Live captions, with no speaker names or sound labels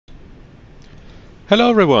Hello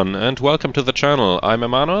everyone and welcome to the channel. I'm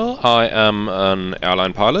Emanuel, I am an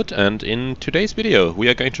airline pilot, and in today's video we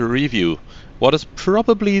are going to review what is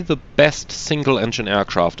probably the best single engine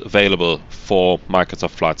aircraft available for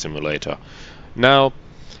Microsoft Flight Simulator. Now,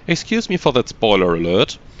 excuse me for that spoiler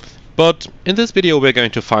alert, but in this video we're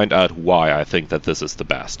going to find out why I think that this is the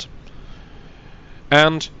best.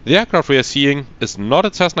 And the aircraft we are seeing is not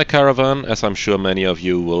a Cessna Caravan, as I'm sure many of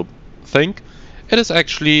you will think. It is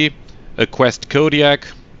actually a Quest Kodiak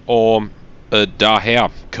or a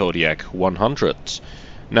Daher Kodiak 100.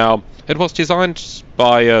 Now, it was designed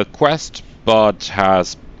by Quest but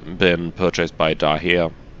has been purchased by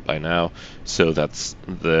Daher by now, so that's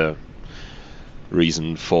the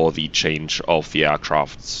reason for the change of the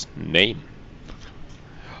aircraft's name.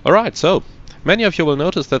 Alright, so many of you will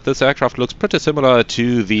notice that this aircraft looks pretty similar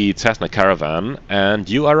to the Cessna Caravan, and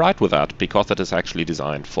you are right with that, because it is actually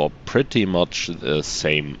designed for pretty much the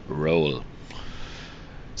same role.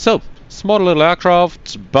 So, small little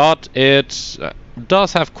aircraft, but it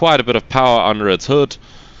does have quite a bit of power under its hood.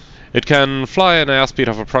 It can fly an airspeed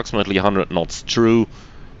of approximately 100 knots true,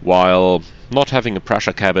 while not having a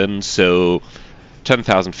pressure cabin, so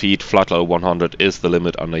 10,000 feet, flight level 100 is the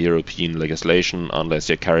limit under European legislation unless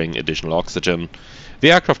you're carrying additional oxygen.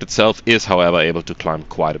 The aircraft itself is, however, able to climb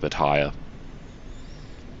quite a bit higher.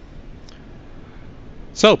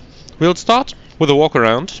 So, we'll start with a walk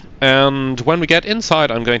around, and when we get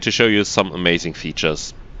inside I'm going to show you some amazing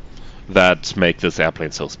features that make this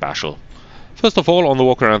airplane so special. First of all, on the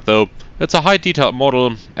walk around though, it's a high detailed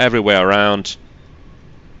model everywhere around.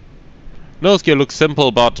 Nose gear looks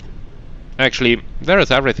simple, but actually, there is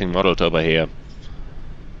everything modeled over here.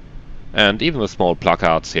 And even the small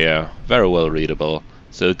placards here, very well readable,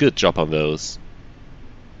 so good job on those.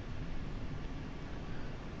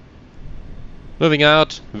 Moving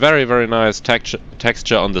out, very nice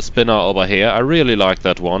texture on the spinner over here. I really like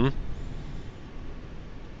that one.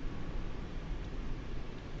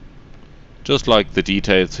 Just like the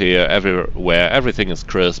details here, everywhere, everything is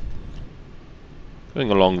crisp. Going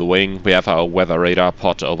along the wing, we have our weather radar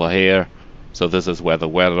pod over here. So this is where the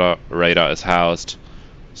weather radar is housed.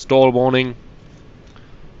 Stall warning.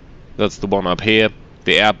 That's the one up here.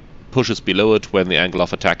 The air pushes below it when the angle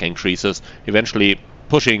of attack increases, eventually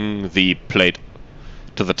pushing the plate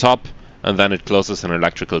to the top, and then it closes an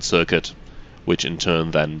electrical circuit, which in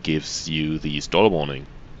turn then gives you the stall warning.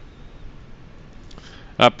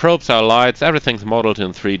 Probes are lights. Everything's modeled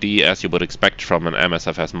in 3D as you would expect from an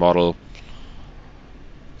MSFS model.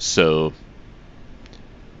 So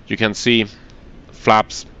you can see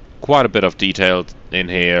flaps, quite a bit of detail in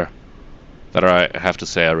here that I have to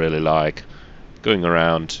say I really like. Going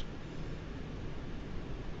around,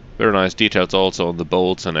 very nice details also on the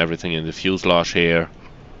bolts and everything in the fuselage here.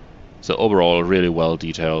 So overall, really well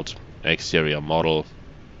detailed exterior model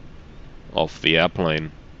of the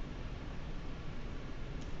airplane.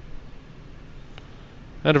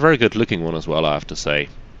 And a very good looking one as well, I have to say.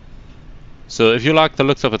 So if you like the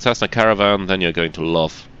looks of a Cessna Caravan, then you're going to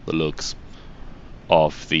love the looks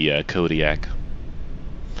of the Kodiak.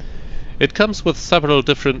 It comes with several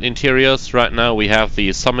different interiors. Right now we have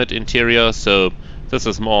the Summit interior, so this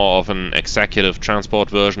is more of an executive transport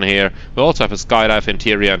version here. We also have a skydive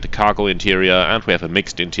interior and a cargo interior, and we have a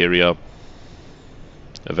mixed interior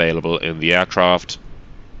available in the aircraft.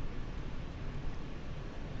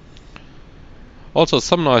 Also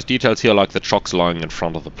some nice details here, like the chocks lying in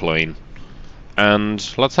front of the plane.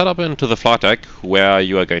 And let's head up into the flight deck, where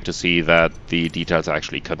you are going to see that the details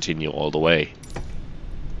actually continue all the way.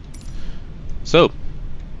 So,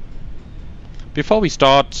 before we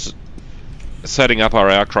start setting up our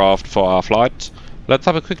aircraft for our flight, let's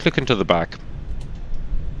have a quick look into the back.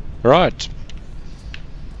 Right.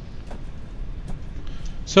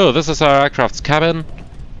 So this is our aircraft's cabin.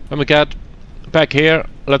 When we get back here,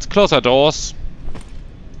 let's close our doors.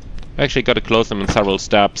 Actually got to close them in several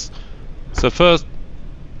steps. So first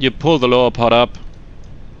you pull the lower part up,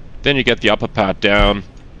 then you get the upper part down,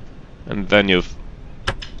 and then you've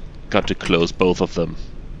got to close both of them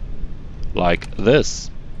like this.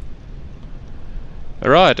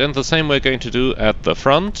 Alright, and the same we're going to do at the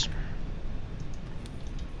front.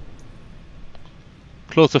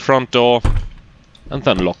 Close the front door and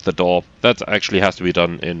then lock the door. That actually has to be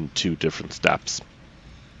done in 2 different steps.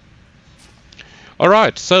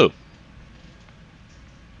 Alright, so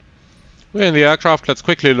we're in the aircraft. Let's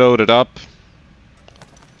quickly load it up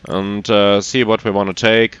and see what we want to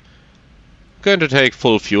take. Going to take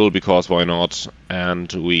full fuel, because why not?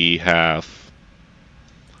 And we have,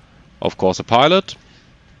 of course, a pilot.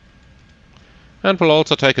 And we'll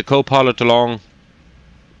also take a co-pilot along.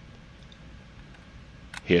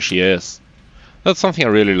 Here she is. That's something I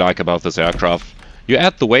really like about this aircraft. You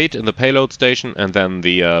add the weight in the payload station and then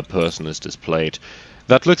the person is displayed.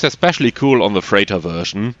 That looks especially cool on the freighter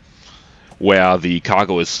version, where the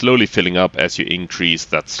cargo is slowly filling up as you increase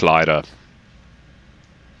that slider.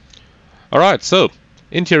 Alright, so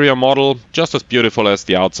interior model, just as beautiful as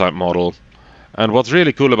the outside model. And what's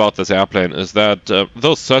really cool about this airplane is that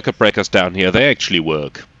those circuit breakers down here, they actually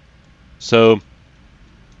work. So, you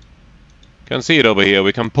can see it over here,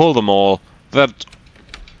 we can pull them all. That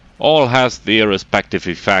all has the respective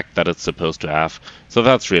effect that it's supposed to have. So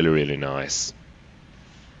that's really, really nice.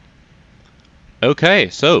 Okay,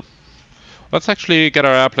 so let's actually get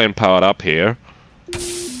our airplane powered up here.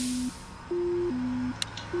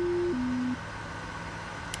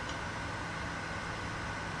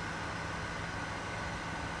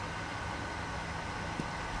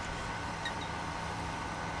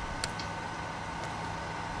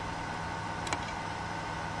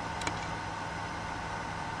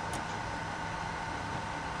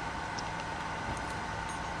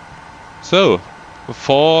 So,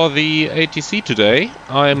 for the ATC today,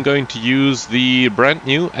 I am going to use the brand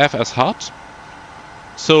new FSHud.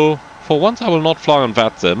 So, for once I will not fly on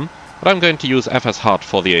VATSIM, but I'm going to use FSHud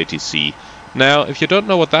for the ATC. Now, if you don't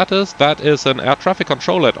know what that is an air traffic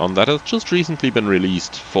control add-on that has just recently been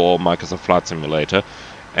released for Microsoft Flight Simulator.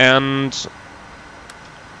 And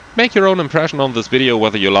make your own impression on this video,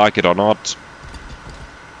 whether you like it or not.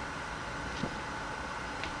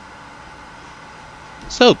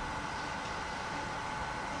 So,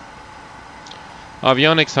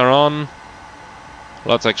 avionics are on.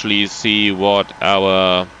 Let's actually see what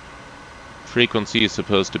our frequency is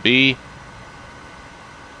supposed to be.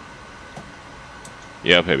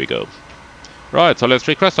 Yep, here we go. Right, so let's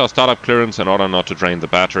request our startup clearance in order not to drain the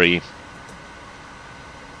battery.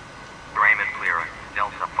 Raymond clearance,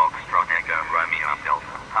 Delta Foxtrot Echo Romeo Delta,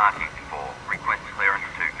 parking 4, request clearance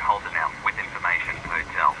to Holden out with information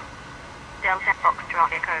hotel. Delta Foxtrot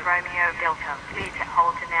Echo Romeo Delta, clear to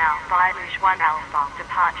Holden now via Luge 1 Alpha,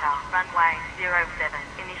 departure, runway 07,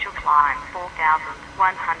 initial climb 4,100,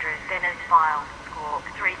 then as filed, squawk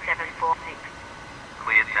 3746.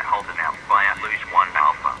 Cleared to Holden out via Luge 1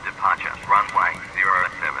 Alpha, departure, runway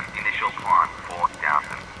 07, initial climb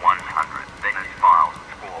 4,100, then as filed,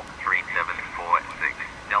 squawk 3746.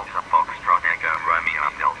 Delta Foxtrot Echo Romeo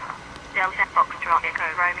Delta. Delta Foxtrot Echo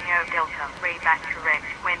Romeo Delta, readback correct,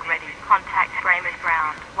 when ready, contact Raymond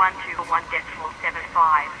Brown,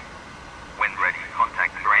 121.75. When ready,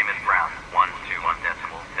 contact Raymond Brown,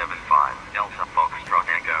 121.75. Delta Foxtrot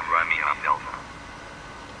Echo Romeo Delta.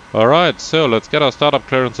 Alright, so let's get our startup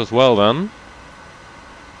clearance as well then.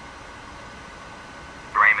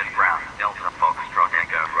 Raymond Brown, Delta Foxtrot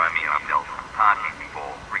Echo Romeo Delta, parking 4,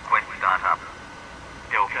 request startup.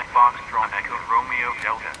 Delta Foxtrot Echo Romeo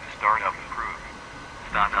Delta, startup approved.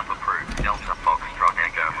 Startup approved, Delta Foxtrot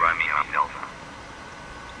Echo Romeo Delta.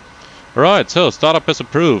 Right, so startup is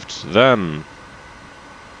approved, then.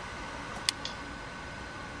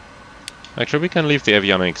 Actually, we can leave the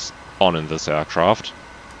avionics on in this aircraft.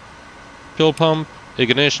 Fuel pump,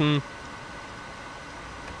 ignition.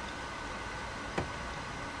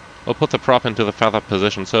 We'll put the prop into the feathered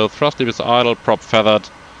position. So thrust lever is idle, prop feathered.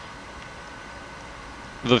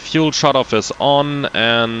 The fuel shutoff is on,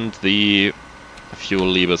 and the fuel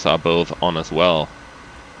levers are both on as well.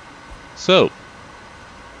 So,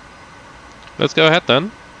 let's go ahead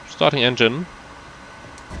then. Starting engine.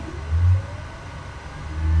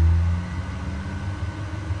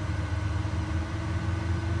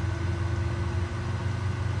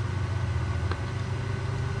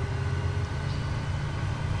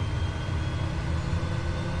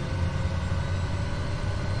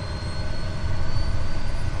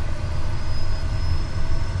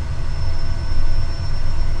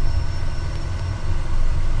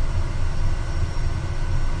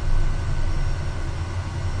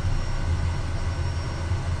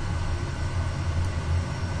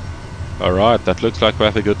 Alright, that looks like we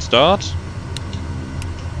have a good start.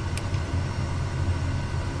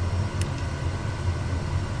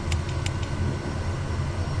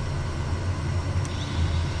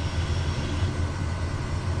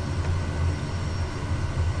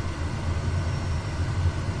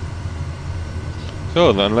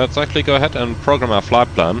 So then let's actually go ahead and program our flight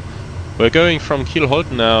plan. We're going from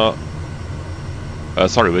Kiel-Holten now.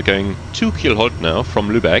 We're going to Kiel-Holten now from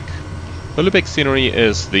Lübeck. The Lübeck scenery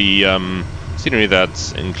is the scenery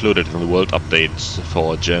that's included in the world update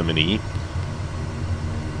for Germany.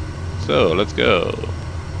 So let's go.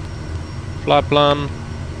 Flight plan.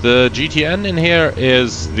 The GTN in here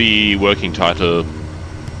is the working title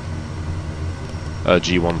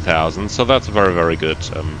G1000, so that's very, very good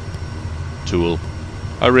tool.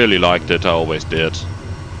 I really liked it, I always did.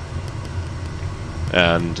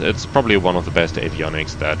 And it's probably one of the best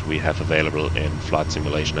avionics that we have available in flight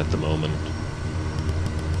simulation at the moment.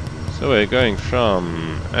 So we're going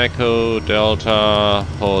from Echo Delta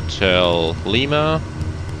Hotel Lima.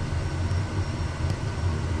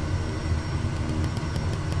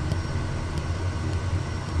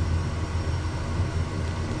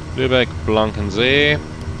 Lübeck Blankensee.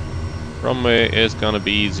 Runway is gonna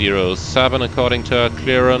be 07 according to our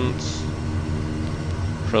clearance.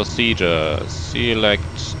 Procedure,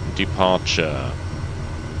 select departure.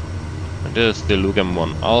 And this is the Lugam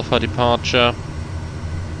 1 Alpha departure.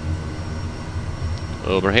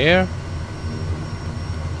 Over here.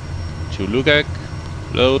 To Lübeck.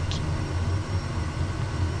 Load.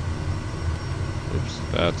 Oops,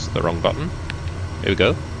 that's the wrong button. Here we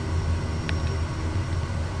go.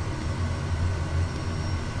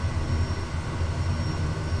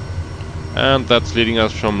 And that's leading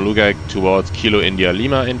us from Lübeck towards Kilo India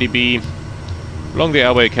Lima NDB. Along the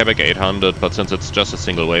airway Quebec 800, but since it's just a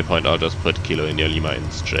single waypoint, I'll just put Kilo India Lima in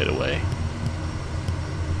straight away.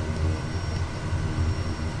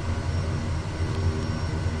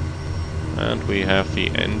 And we have the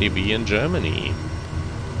NDB in Germany.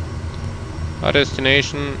 Our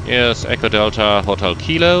destination is Echo Delta Hotel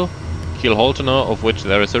Kilo, Kiel-Holtenau, of which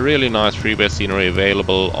there is a really nice freeware scenery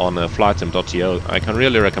available on flightsim.to. I can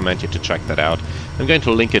really recommend you to check that out. I'm going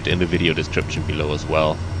to link it in the video description below as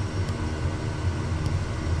well.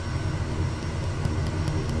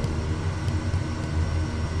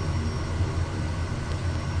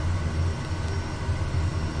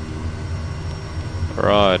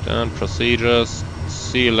 Right, and procedures,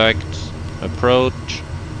 select approach.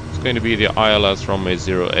 It's going to be the ILS runway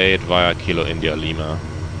 08 via Kilo India Lima.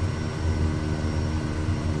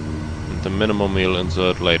 The minimum we'll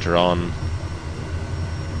insert later on.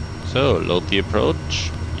 So, load the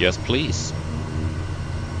approach. Yes, please.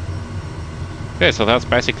 Okay, so that's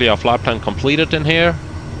basically our flight plan completed in here.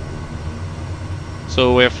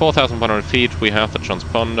 So we're 4,100 feet, we have the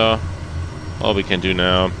transponder. All we can do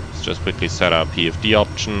now is just quickly set our PFD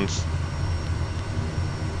options.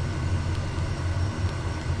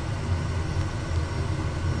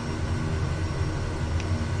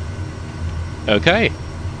 Okay.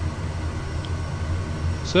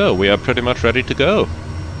 So, we are pretty much ready to go.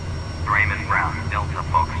 Raymond Brown, Delta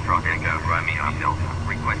Foxtrot Echo Romeo Delta,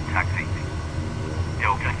 request taxi.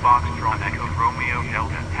 Delta Foxtrot Echo Romeo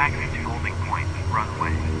Delta, taxi to holding point,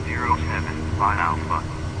 runway 07, flight Alpha.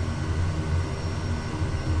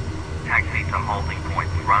 Taxi to holding point,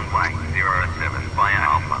 runway 07, via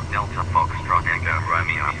Alpha, Delta Foxtrot Echo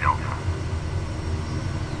Romeo Delta.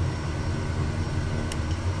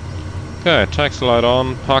 Okay, taxi light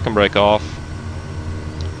on, park and brake off.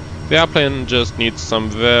 The airplane just needs some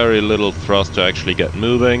very little thrust to actually get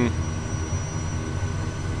moving.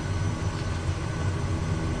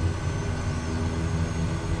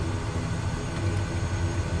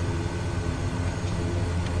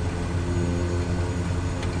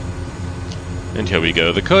 And here we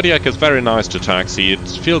go. The Kodiak is very nice to taxi. It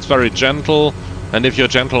feels very gentle, and if you're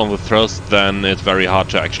gentle on the thrust, then it's very hard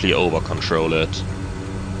to actually over-control it.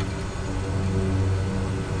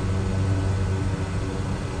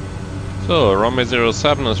 So, runway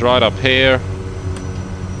 07 is right up here.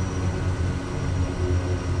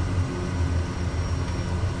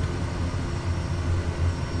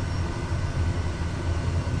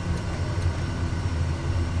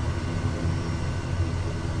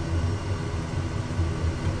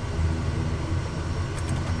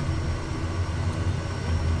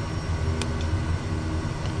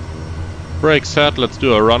 Brake set, let's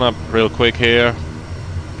do a run up real quick here.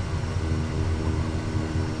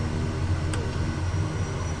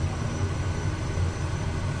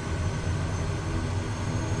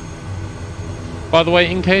 By the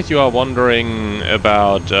way, in case you are wondering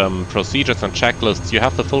about procedures and checklists, you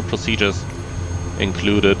have the full procedures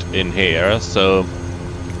included in here. So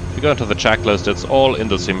if you go into the checklist, it's all in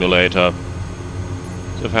the simulator.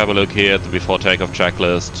 So if you have a look here at the before takeoff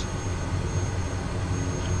checklist,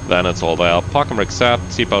 then it's all there. Park and brake set,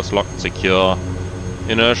 seatbelts locked and secure.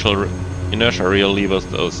 Inertia reel levers,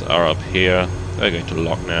 those are up here. They're going to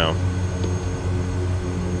lock now.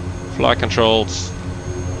 Flight controls.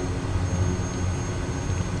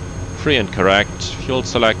 Free and correct. Fuel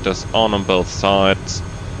selectors on both sides.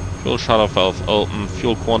 Fuel shutoff valve open.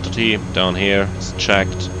 Fuel quantity down here is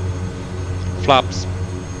checked. Flaps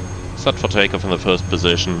set for takeoff in the first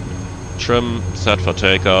position. Trim set for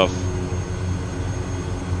takeoff.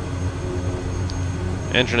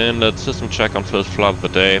 Engine inlet system check on first flight of the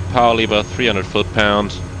day. Power lever 300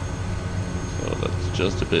 foot-pound. So let's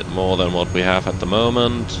just a bit more than what we have at the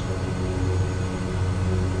moment.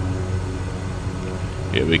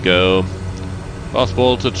 Here we go. Bus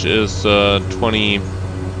voltage is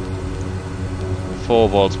 24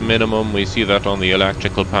 volts minimum. We see that on the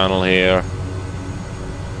electrical panel here.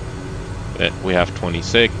 We have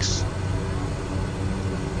 26.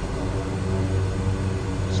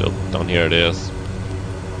 So down here it is.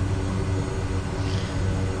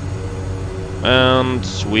 And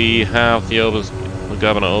we have the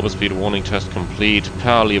governor overspeed warning test complete.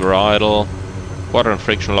 Power lever idle. Quadrant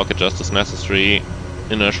friction lock adjust is necessary.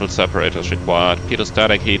 Inertial separators required.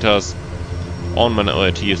 Pitot-static heaters. On when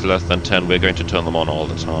OAT is less than 10, we're going to turn them on all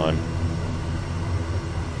the time.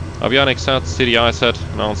 Avionics set, CDI set,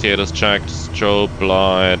 annunciators checked, strobe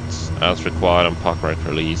lights as required, and park brake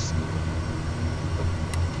release.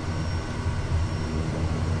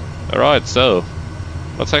 Alright, so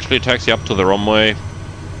let's actually taxi up to the runway.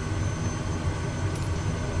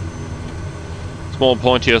 Small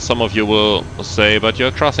point here, some of you will say, but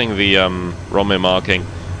you're crossing the runway marking.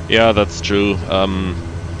 Yeah, that's true.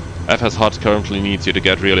 FSHud currently needs you to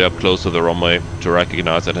get really up close to the runway to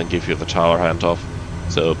recognize it and give you the tower handoff.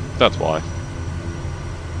 So that's why.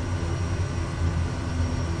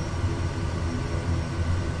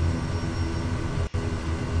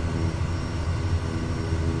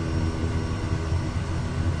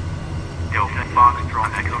 Delta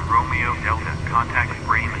Foxtrot Echo Romeo Delta, contact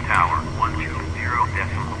Bremen Tower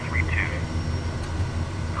 120.32.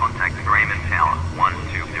 Contact Bremen Tower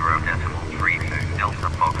 120.32. Delta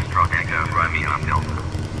Foxtrot Echo Romeo Delta.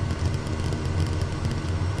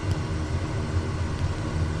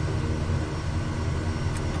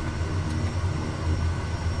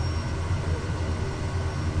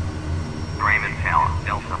 Bremen Tower,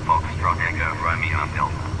 Delta Foxtrot Echo Romeo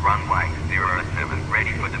Delta. Runway 07,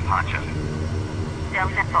 ready for departure.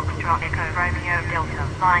 Delta Foxtrot Echo Romeo Delta.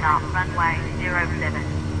 Line up, runway 07.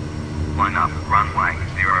 Line up, runway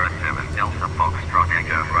 07, Delta Foxtrot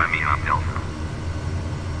Echo Romeo Delta.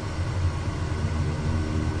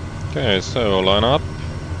 Okay, so line up.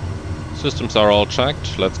 Systems are all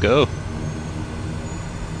checked. Let's go.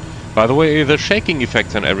 By the way, the shaking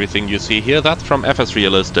effects and everything you see here, that's from FS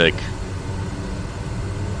Realistic.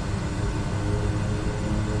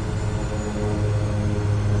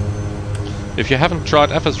 If you haven't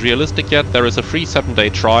tried FS Realistic yet, there is a free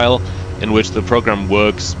 7-day trial in which the program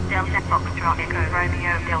works. Delta Foxtrot Echo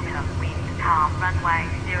Romeo Delta. Wind calm. Runway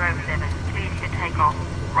 07. Cleared for takeoff.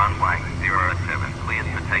 Runway 07, cleared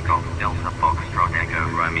for takeoff. Delta Foxtrot Echo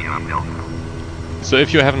Romeo Delta. So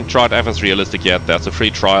if you haven't tried FS Realistic yet, there's a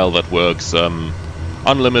free trial that works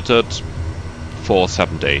unlimited for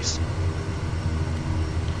 7 days.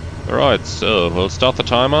 Alright, so we'll start the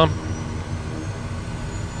timer.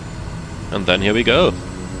 And then here we go.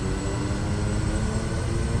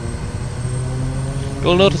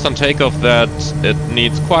 You'll notice on takeoff that it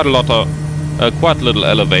needs quite little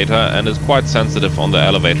elevator and is quite sensitive on the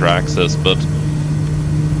elevator axis, but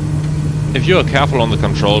if you are careful on the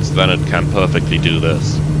controls, then it can perfectly do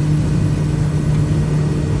this.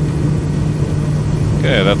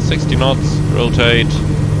 Okay, that's 60 knots. Rotate.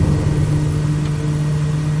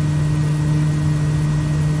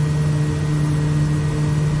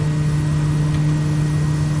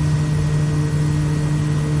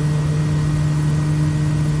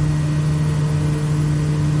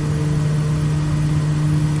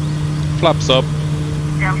 Flaps up.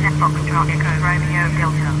 Delta Foxtrot Echo Romeo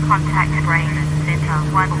Delta. Contact Bremen Center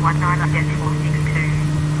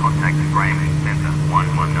 119.62. Contact Bremen Center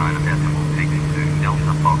 119.62.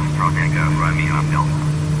 Delta Foxtrot Echo Romeo Delta.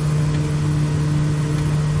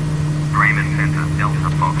 Bremen Center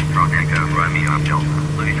Delta Foxtrot Echo Romeo Delta.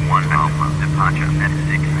 Luge 1 Alpha. Departure at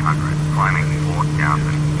 600. Climbing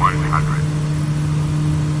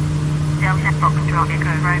 4,100. Delta Foxtrot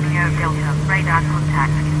Echo Romeo Delta. Radar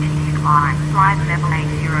contact. Continue climb. Flight level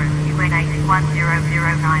 80. UN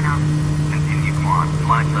 81009 up. Continue climb.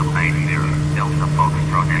 Flight level 80. Delta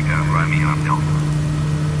Foxtrot Echo Romeo Delta.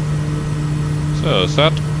 So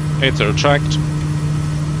set. 80 tracked.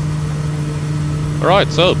 Alright,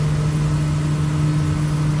 so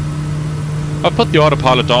I've put the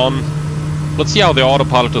autopilot on. Let's see how the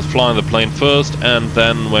autopilot is flying the plane first, and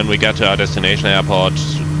then when we get to our destination airport,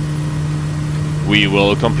 we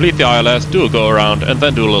will complete the ILS, do a go around, and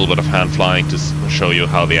then do a little bit of hand flying to show you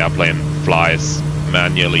how the airplane flies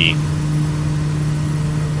manually.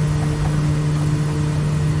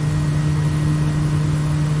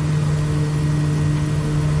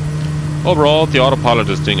 Overall, the autopilot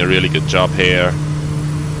is doing a really good job here.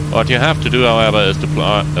 What you have to do, however, is to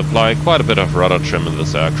apply quite a bit of rudder trim in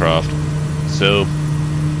this aircraft. So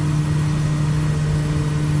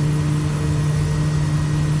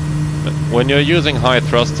When you're using high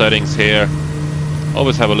thrust settings here,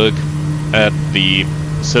 always have a look at the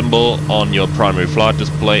symbol on your primary flight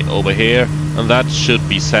display over here, and that should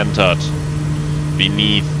be centered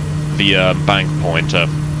beneath the bank pointer.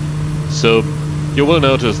 So you will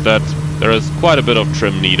notice that there is quite a bit of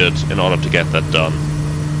trim needed in order to get that done.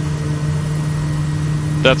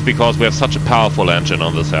 That's because we have such a powerful engine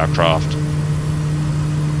on this aircraft.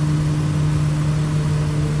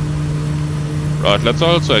 Right, let's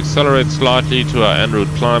also accelerate slightly to our en route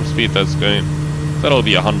climb speed. That'll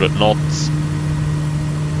be 100 knots.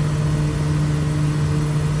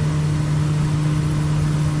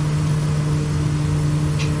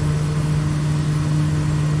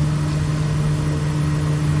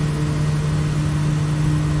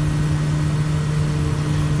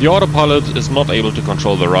 The autopilot is not able to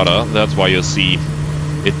control the rudder, that's why you see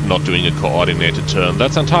it not doing a coordinated turn.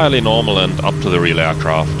 That's entirely normal and up to the real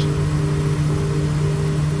aircraft.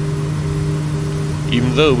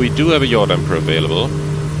 Even though we do have a yaw damper available,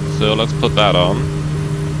 so let's put that on.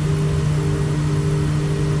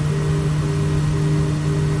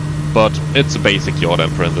 But it's a basic yaw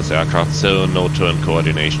damper in this aircraft, so no turn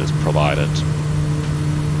coordination is provided.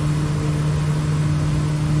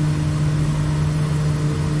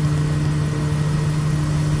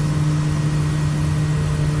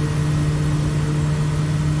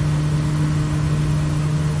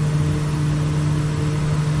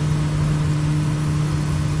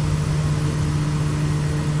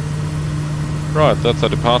 Right, that's a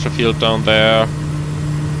departure field down there.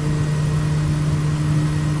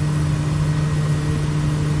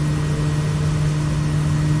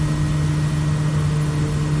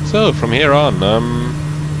 So, from here on,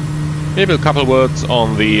 maybe a couple words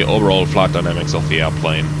on the overall flight dynamics of the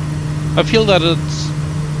airplane. I feel that it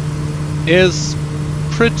is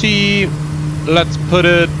pretty, let's put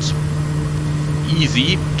it,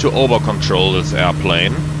 easy to over-control this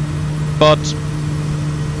airplane, but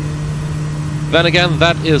then again,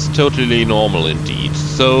 that is totally normal indeed.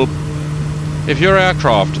 So, if your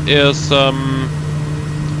aircraft is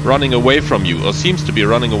running away from you, or seems to be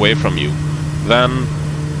running away from you, then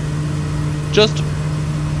just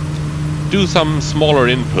do some smaller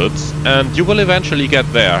inputs and you will eventually get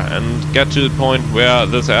there and get to the point where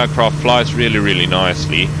this aircraft flies really, really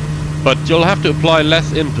nicely. But you'll have to apply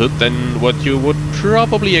less input than what you would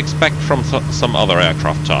probably expect from some other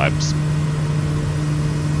aircraft types.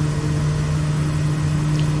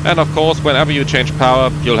 And of course, whenever you change power,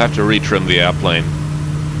 you'll have to retrim the airplane.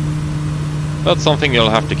 That's something you'll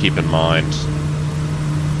have to keep in mind.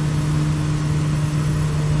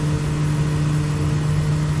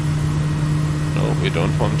 No, we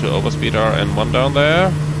don't want to overspeed our N1 down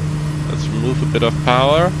there. Let's remove a bit of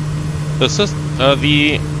power.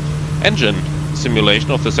 The engine simulation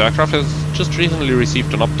of this aircraft has just recently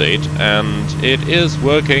received an update, and it is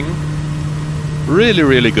working really,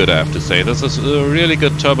 really good, I have to say. This is a really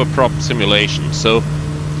good turboprop simulation. So,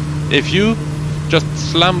 if you just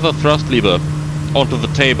slam the thrust lever onto the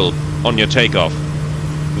table on your takeoff,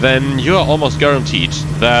 then you are almost guaranteed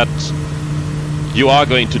that you are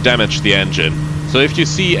going to damage the engine. So if you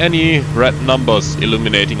see any red numbers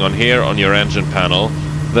illuminating on here on your engine panel,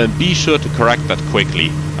 then be sure to correct that quickly.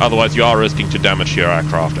 Otherwise you are risking to damage your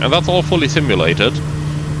aircraft. And that's all fully simulated.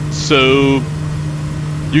 So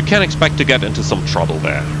you can expect to get into some trouble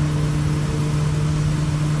there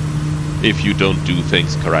if you don't do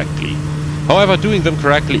things correctly. However, doing them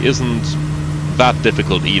correctly isn't that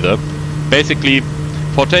difficult either. Basically,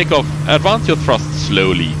 for takeoff, advance your thrust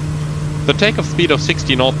slowly. The takeoff speed of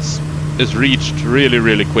 60 knots is reached really,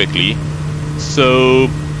 really quickly. So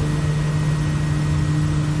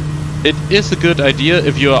it is a good idea,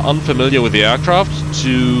 if you are unfamiliar with the aircraft,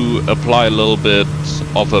 to apply a little bit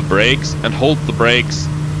of a brakes and hold the brakes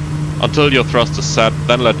until your thrust is set,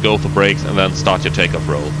 then let go of the brakes and then start your takeoff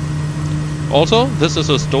roll. Also, this is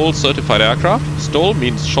a STOL certified aircraft. STOL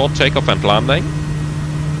means short takeoff and landing.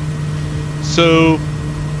 So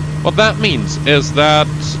what that means is that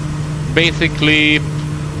basically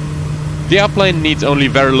the airplane needs only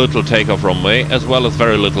very little takeoff runway as well as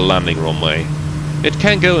very little landing runway. It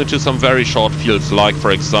can go into some very short fields, like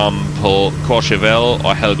for example Courchevel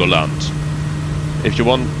or Helgoland, if you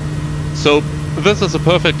want. So this is a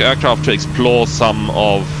perfect aircraft to explore some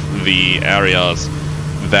of the areas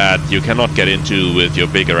that you cannot get into with your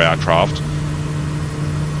bigger aircraft,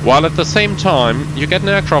 while at the same time you get an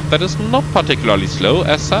aircraft that is not particularly slow.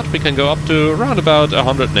 As such, we can go up to around about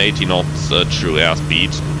 180 knots true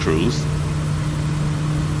airspeed cruise,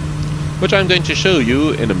 which I'm going to show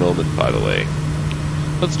you in a moment, by the way.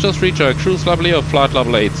 Let's just reach our cruise level here of flight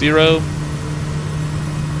level 80.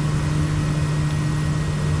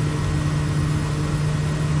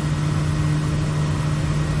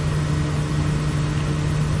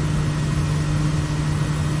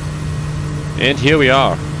 And here we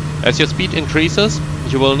are. As your speed increases,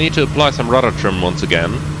 you will need to apply some rudder trim once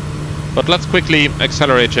again. But let's quickly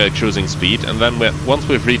accelerate your cruising speed, and then once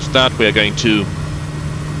we've reached that, we are going to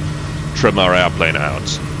trim our airplane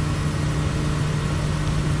out.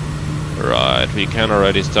 Right, we can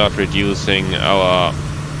already start reducing our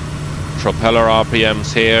propeller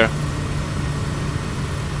RPMs here.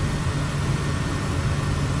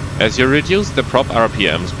 As you reduce the prop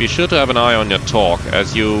RPMs, be sure to have an eye on your torque,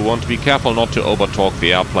 as you want to be careful not to over-torque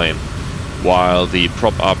the airplane while the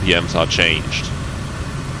prop RPMs are changed.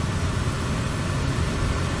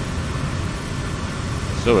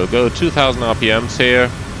 So we'll go 2000 RPMs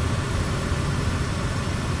here.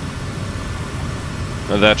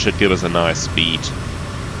 And that should give us a nice speed.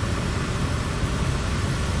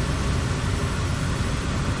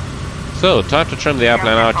 So, time to trim the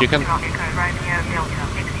airplane out. You can...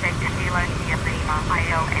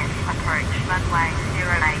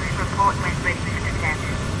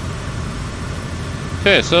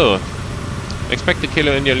 Okay, so expect the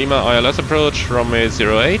Kilo India Lima ILS approach, runway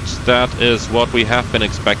 08. That is what we have been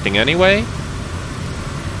expecting anyway.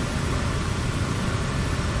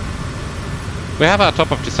 We have our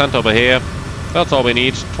top of descent over here. That's all we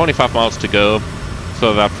need. 25 miles to go.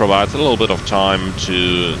 So that provides a little bit of time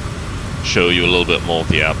to show you a little bit more of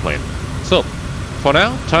the airplane. So, for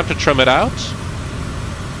now, time to trim it out.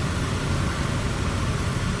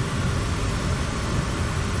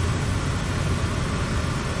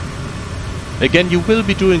 Again, you will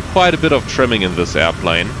be doing quite a bit of trimming in this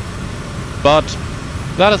airplane, but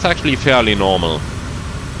that is actually fairly normal.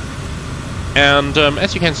 And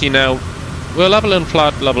as you can see now, we're level in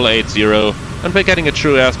flight level 80, and we're getting a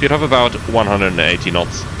true airspeed of about 180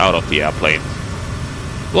 knots out of the airplane.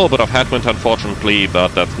 A little bit of headwind, unfortunately, but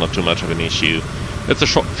that's not too much of an issue. It's a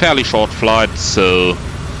fairly short flight, so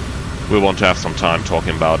we want to have some time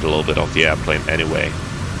talking about a little bit of the airplane anyway.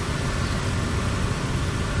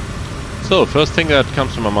 So, first thing that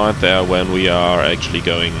comes to my mind there when we are actually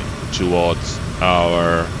going towards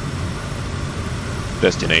our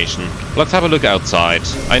destination. Let's have a look outside.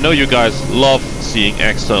 I know you guys love seeing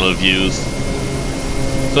external views,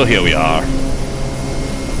 so here we are.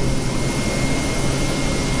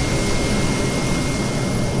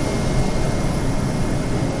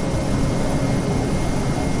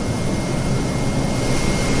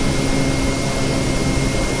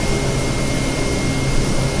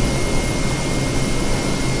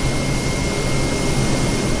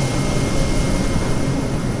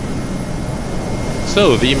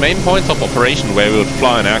 So, the main points of operation where we would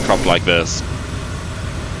fly an aircraft like this.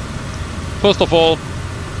 First of all,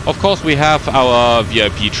 of course we have our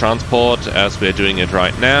VIP transport as we're doing it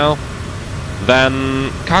right now. Then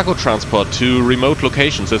cargo transport to remote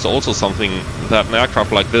locations is also something that an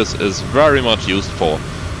aircraft like this is very much used for.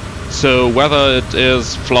 So whether it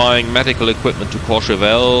is flying medical equipment to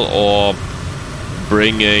Courchevel or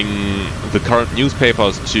bringing the current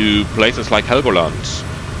newspapers to places like Helgoland,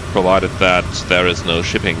 provided that there is no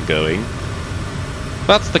shipping going.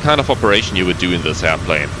 That's the kind of operation you would do in this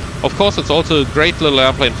airplane. Of course, it's also a great little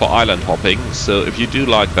airplane for island hopping, so if you do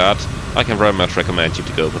like that, I can very much recommend you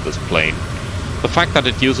to go for this plane. The fact that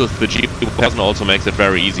it uses the G1000 also makes it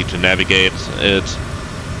very easy to navigate it,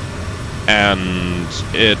 and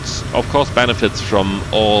it of course benefits from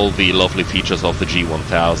all the lovely features of the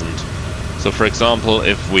G1000. So for example,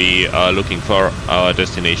 if we are looking for our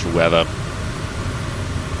destination weather,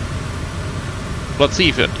 let's see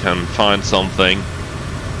if it can find something.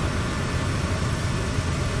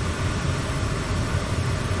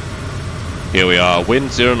 Here we are,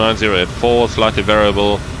 wind 09084, slightly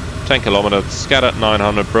variable, 10 kilometers, scattered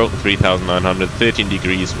 900, broken 3900, 13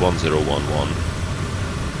 degrees, 1011.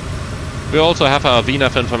 We also have our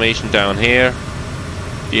VNAV information down here.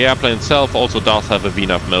 The airplane itself also does have a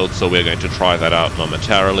VNAV mode, so we're going to try that out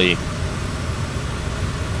momentarily.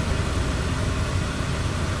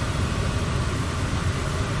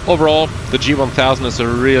 Overall, the G1000 is a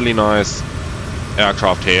really nice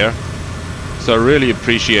aircraft here, so I really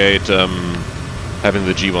appreciate having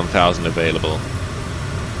the G1000 available.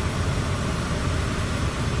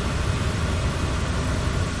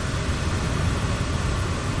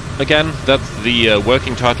 Again, that's the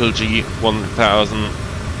working title G1000,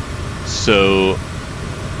 so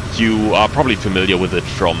you are probably familiar with it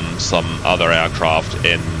from some other aircraft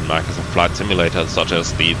in Microsoft Flight Simulator, such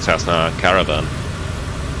as the Cessna Caravan.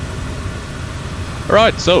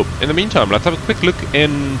 Alright, so, in the meantime, let's have a quick look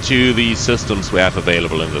into the systems we have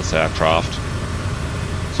available in this aircraft.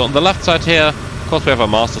 So on the left side here, of course we have our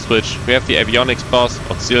master switch, we have the avionics bus,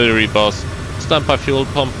 auxiliary bus, standby fuel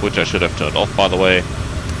pump, which I should have turned off by the way.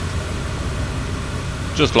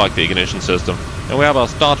 just like the ignition system. And we have our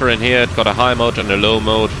starter in here. It's got a high mode and a low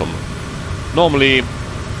mode. Normally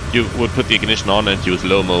you would put the ignition on and use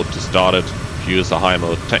low mode to start it. If you use the high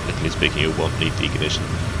mode, technically speaking, you won't need the ignition,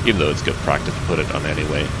 even though it's good practice to put it on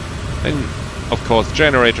anyway. And of course,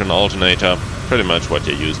 generator and alternator, pretty much what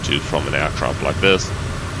you're used to from an aircraft like this.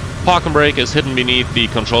 Park and brake is hidden beneath the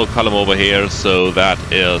control column over here, so that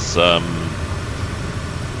is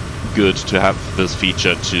good to have this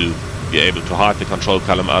feature to be able to hide the control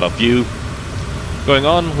column out of view. Going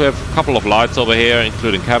on, we have a couple of lights over here,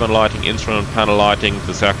 including cabin lighting, instrument panel lighting.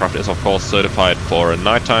 This aircraft is of course certified for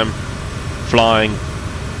nighttime flying.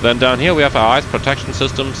 Then down here we have our ice protection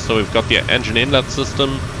systems, so we've got the engine inlet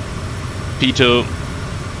system, pitot,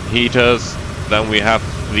 heaters. Then we have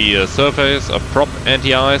the surface, a prop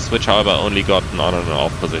anti-ice, which however only got an on and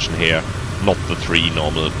off position here, not the three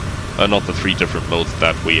different modes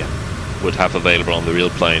that we would have available on the real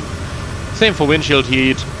plane. Same for windshield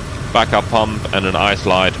heat, backup pump, and an ice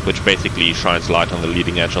light, which basically shines light on the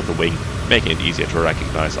leading edge of the wing, making it easier to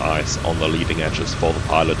recognize ice on the leading edges for the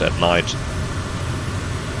pilot at night.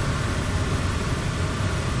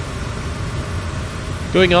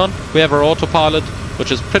 Going on, we have our autopilot,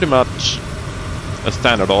 which is pretty much a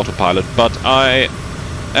standard autopilot, but I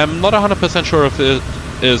am not 100% sure if it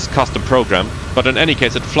is custom programmed, but in any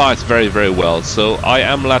case it flies very, very well, so I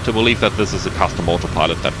am led to believe that this is a custom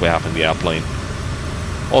autopilot that we have in the airplane.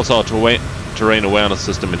 Also, a terrain awareness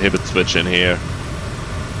system inhibit switch in here.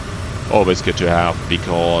 Always good to have,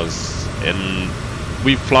 because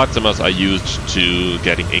we flight simmers are used to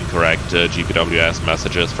getting incorrect GPWS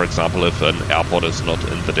messages, for example, if an airport is not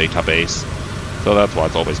in the database. So that's why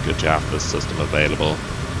it's always good to have this system available.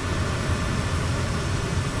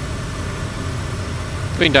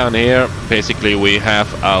 Going down here, basically we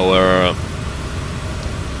have our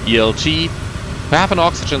ELT. We have an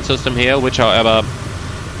oxygen system here, which however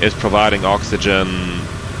is providing oxygen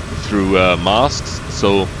through masks.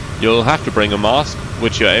 So you'll have to bring a mask,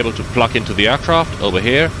 which you're able to plug into the aircraft over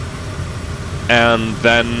here, and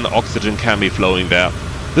then oxygen can be flowing there.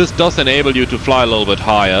 This does enable you to fly a little bit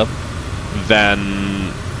higher than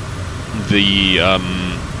the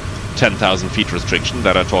 10,000 feet restriction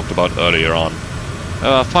that I talked about earlier on.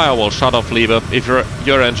 Firewall shut-off lever. If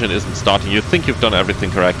your engine isn't starting, you think you've done everything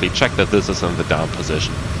correctly, check that this is in the down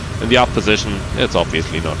position. In the up position, it's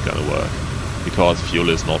obviously not going to work, because fuel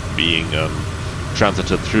is not being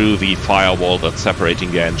transited through the firewall that's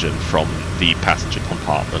separating the engine from the passenger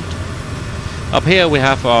compartment. Up here we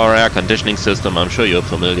have our air conditioning system. I'm sure you're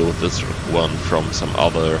familiar with this one from some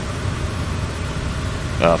other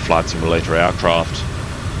flight simulator aircraft.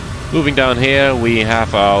 Moving down here we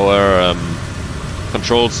have our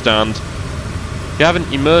control stand. You have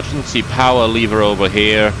an emergency power lever over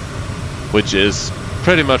here, which is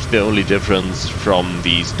pretty much the only difference from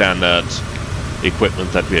the standard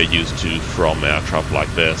equipment that we are used to from aircraft like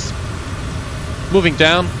this. Moving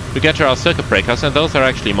down, we get to our circuit breakers, and those are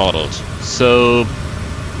actually modeled. So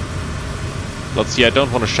let's see, I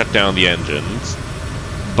don't want to shut down the engines,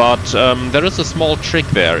 but there is a small trick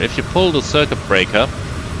there. If you pull the circuit breaker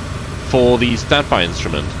for the standby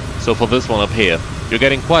instrument, so for this one up here, you're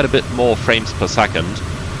getting quite a bit more frames per second,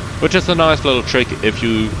 which is a nice little trick if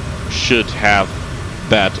you should have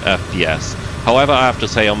bad FPS. However, I have to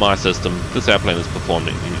say on my system, this airplane is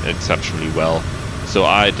performing exceptionally well, so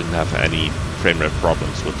I didn't have any frame rate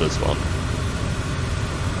problems with this one.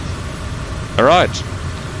 Alright,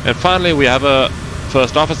 and finally we have a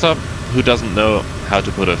first officer who doesn't know how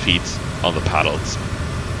to put her feet on the paddles.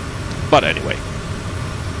 But anyway.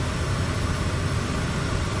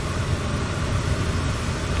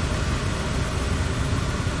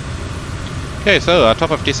 Okay, so our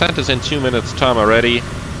top of descent is in 2 minutes time already.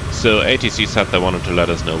 So ATC said they wanted to let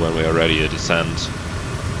us know when we are ready to descend.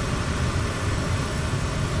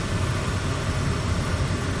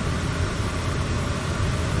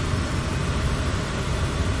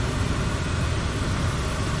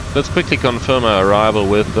 Let's quickly confirm our arrival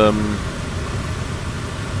with them.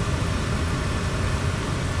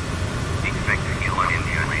 Expect Kilo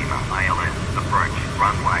India Lima ILS approach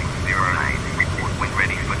runway 08. Report when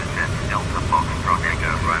ready for descent. Delta Foxtrot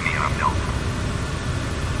Echo Romeo Delta.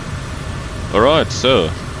 Alright, so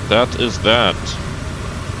that is that.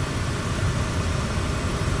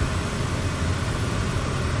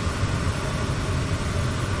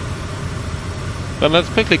 Then let's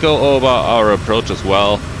quickly go over our approach as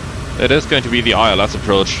well. It is going to be the ILS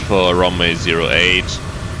approach for runway 08.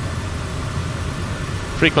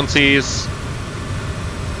 Frequencies.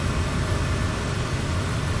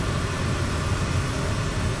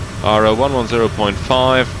 Are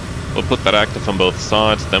 110.5. We'll put that active on both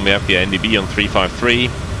sides. Then we have the NDB on 353.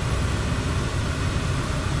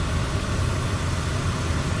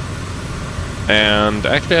 And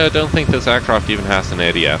actually I don't think this aircraft even has an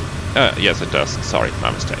ADF. Yes it does, sorry,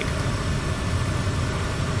 my mistake.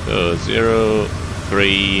 So 0,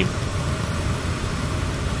 3,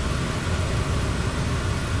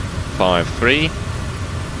 5, 3.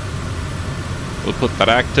 We'll put that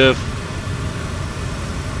active.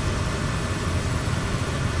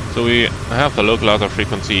 So we have the localizer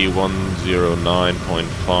frequency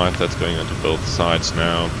 109.5, that's going onto both sides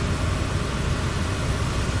now.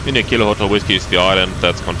 India Kilo Hotel Whiskey is the island,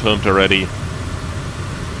 that's confirmed already.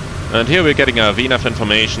 And here we're getting our VNAV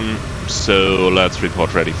information, so let's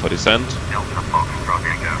report ready for descent. Delta Foxtrot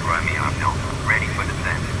Echo Romeo Delta, ready for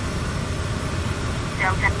descent.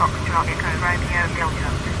 Delta Foxtrot Echo Romeo Delta,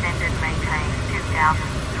 descend and maintain 2,300,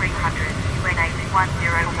 UN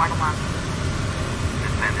 81011.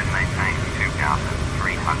 Descend and maintain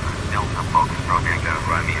 2,300, Delta Foxtrot Echo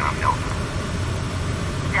Romeo Delta.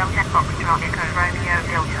 Delta Foxtrot Echo Romeo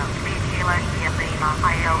Delta, speed Kilo Sierra Lima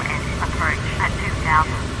ILS, approach at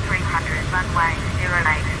 2,300, runway 08,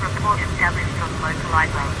 report established on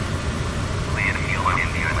localizer. Clear Kilo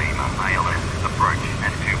India Lima ILS, approach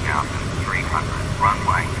at 2,300,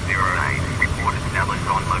 runway 08, report established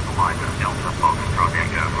on localizer, Delta Foxtrot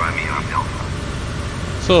Echo Romeo Delta.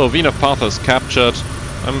 So VNAV path is captured.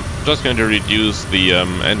 I'm just going to reduce the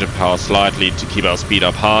engine power slightly to keep our speed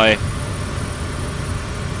up high.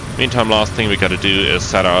 Meantime, last thing we gotta do is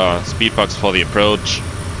set our speed box for the approach.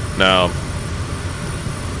 Now,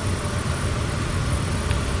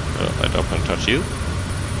 I don't want to touch you.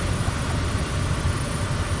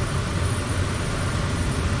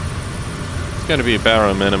 It's gonna be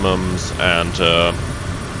bare minimums, and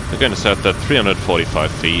we're going to set that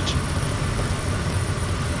 345 feet.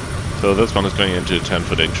 So this one is going into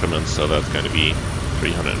 10-foot increments, so that's going to be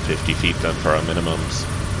 350 feet then for our minimums.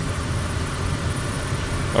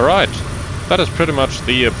 Alright, that is pretty much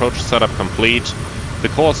the approach setup complete. The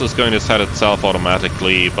course is going to set itself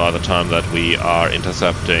automatically by the time that we are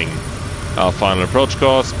intercepting our final approach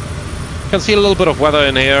course. You can see a little bit of weather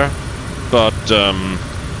in here, but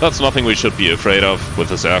that's nothing we should be afraid of with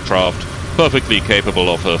this aircraft. Perfectly capable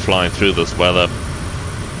of flying through this weather.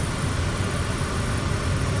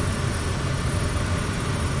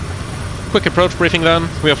 Quick approach briefing then.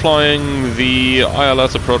 We are flying the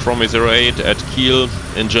ILS approach runway 08 at Kiel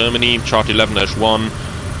in Germany, chart 11-1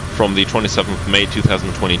 from the 27th May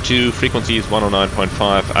 2022. Frequency is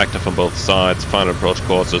 109.5, active on both sides. Final approach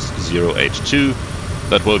course is 082.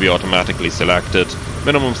 That will be automatically selected.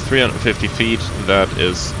 Minimum 350 feet, that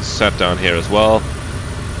is set down here as well.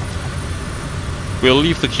 We'll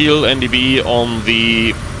leave the Kiel NDB on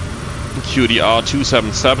the QDR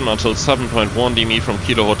 277 until 7.1 dm from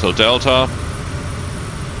Kilo Hotel Delta,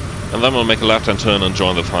 and then we'll make a left-hand turn and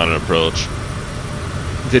join the final approach.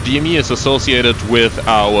 The DME is associated with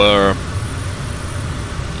our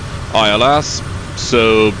ILS,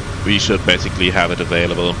 so we should basically have it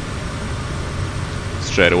available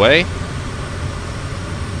straight away.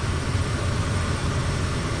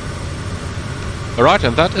 Alright,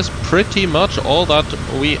 and that is pretty much all that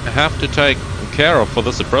we have to take care of for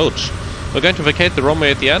this approach. We're going to vacate the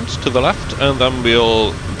runway at the end to the left, and then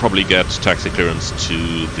we'll probably get taxi clearance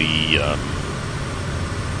to the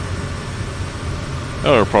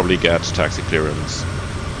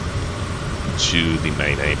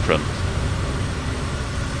main apron.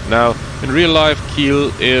 Now, in real life, Kiel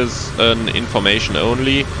is an information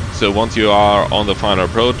only, so once you are on the final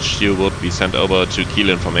approach, you would be sent over to Kiel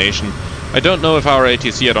information. I don't know if our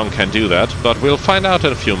ATC add-on can do that, but we'll find out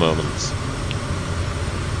in a few moments.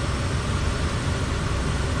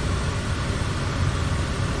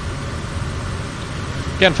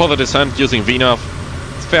 Again, for the descent using VNAV,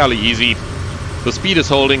 it's fairly easy. The speed is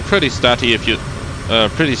holding pretty steady if you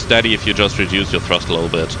just reduce your thrust a little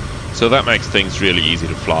bit. So that makes things really easy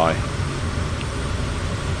to fly.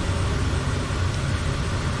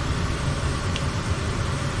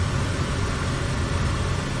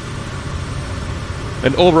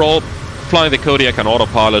 And overall, flying the Kodiak on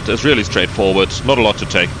autopilot is really straightforward. Not a lot to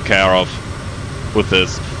take care of with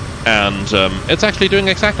this, and it's actually doing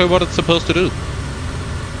exactly what it's supposed to do.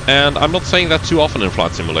 And I'm not saying that too often in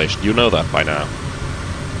flight simulation, you know that by now.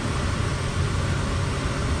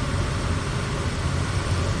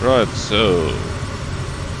 Right, so...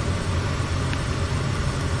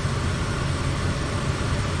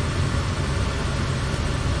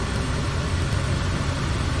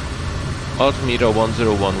 altimeter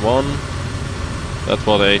 1011, that's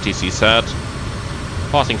what the ATC said.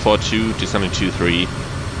 Passing 42, descending 23.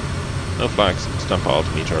 No flags, stamper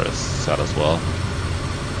altimeter is set as well.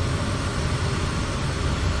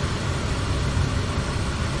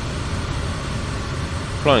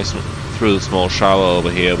 Flying through the small shower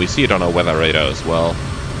over here, we see it on our weather radar as well.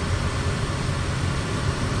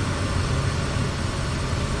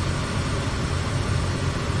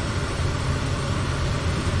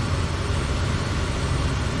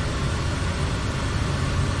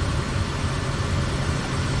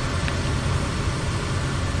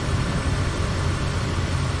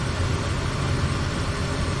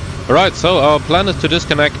 Alright, so our plan is to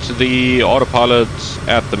disconnect the autopilot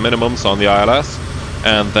at the minimums on the ILS,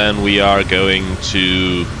 and then we are going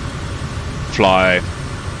to fly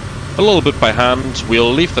a little bit by hand.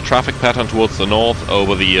 We'll leave the traffic pattern towards the north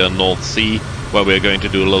over the North Sea, where we're going to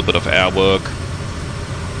do a little bit of air work.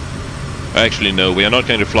 Actually, no, we are not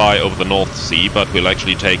going to fly over the North Sea, but we'll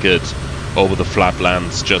actually take it over the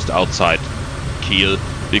flatlands just outside Kiel,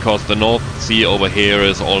 because the North Sea over here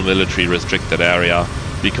is all military restricted area,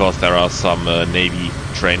 because there are some Navy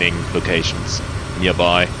training locations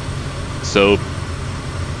nearby. So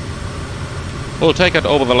we'll take it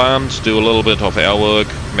over the land, do a little bit of air work,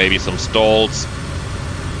 maybe some stalls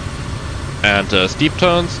and steep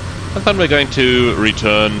turns, and then we're going to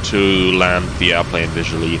return to land the airplane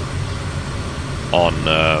visually on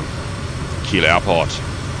Kiel Airport.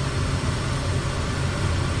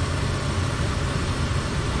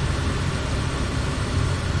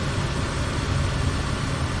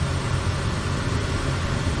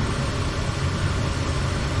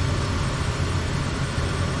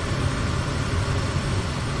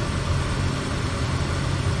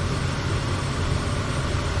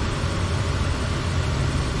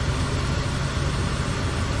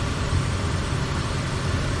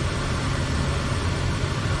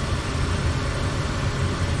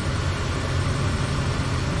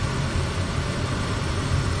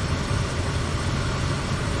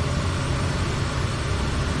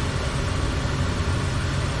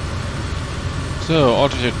 So,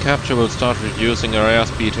 altitude capture will start reducing our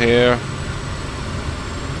airspeed here.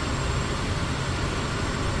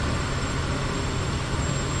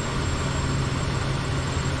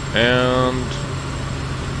 And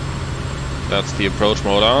that's the approach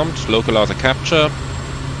mode armed. Localizer capture.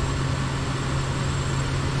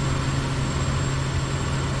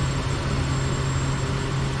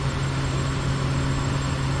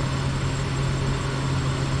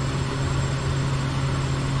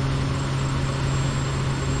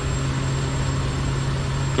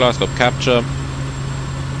 Glide slope capture.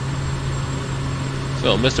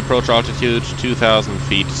 So, missed approach altitude 2,000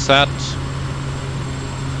 feet set.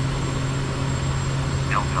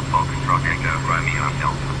 Delta Foxtrot Echo Romeo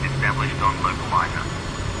Delta established on localizer.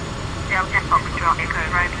 Delta Foxtrot Echo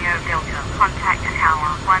Romeo Delta. Contact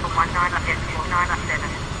tower 119.97.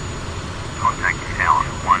 Contact tower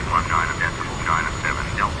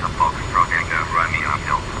 119.97. Delta Foxtrot Echo Romeo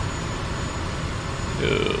Delta.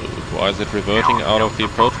 Why is it reverting out of the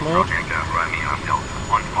approach mode?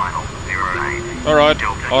 Alright,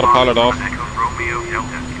 autopilot off.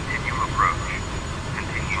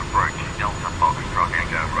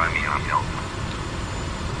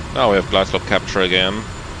 Now we have glide slope capture again.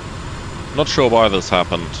 Not sure why this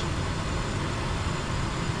happened.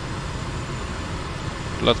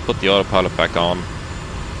 Let's put the autopilot back on.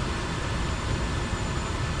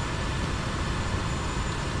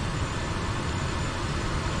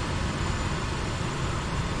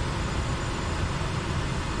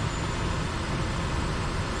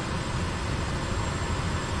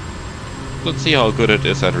 Let's see how good it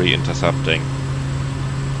is at re-intercepting.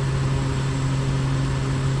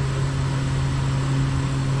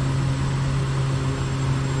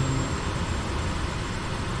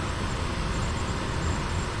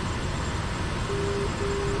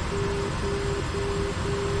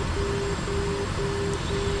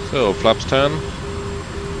 So, flaps 10.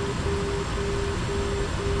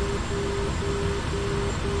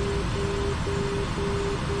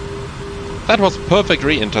 That was a perfect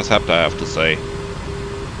re-intercept, I have to say.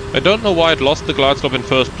 I don't know why it lost the glide slope in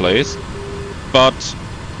first place, but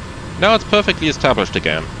now it's perfectly established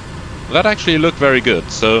again. That actually looked very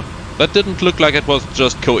good, so that didn't look like it was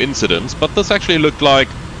just coincidence, but this actually looked like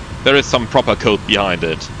there is some proper code behind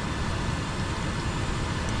it.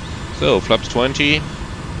 So, flaps 20.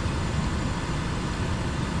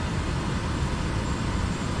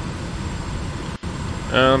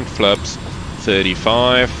 And flaps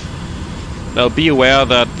 35. Now be aware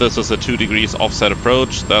that this is a 2 degrees offset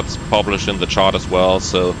approach. That's published in the chart as well,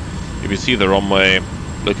 so if you see the runway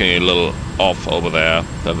looking a little off over there,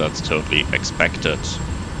 then that's totally expected.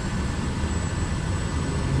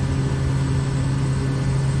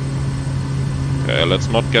 Okay, let's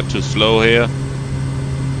not get too slow here.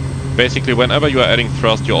 Basically, whenever you are adding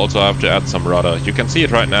thrust, you also have to add some rudder. You can see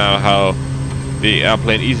it right now how the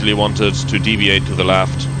airplane easily wanted to deviate to the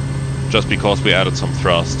left just because we added some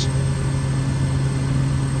thrust.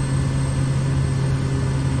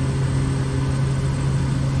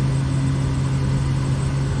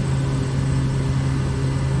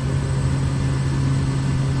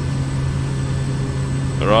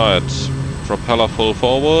 Right, propeller full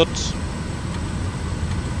forward.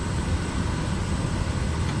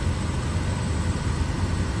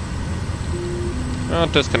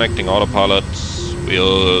 And disconnecting autopilot.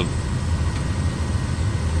 We'll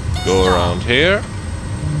go around here.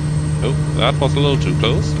 Oh, that was a little too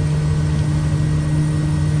close.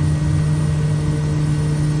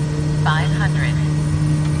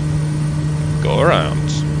 500. Go around.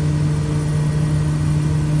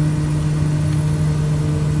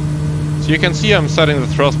 So you can see I'm setting the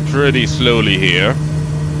thrust pretty slowly here.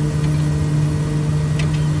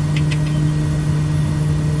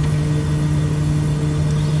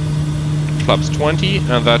 Flaps 20,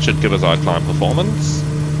 and that should give us our climb performance.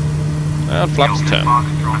 And flaps 10.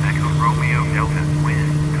 Foxtrot Echo Romeo Delta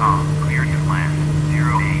wind calm cleared to land 08.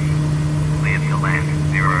 Cleared to land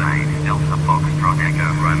 08 Delta Foxtrot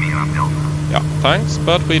Echo Romeo Delta. Yeah, thanks,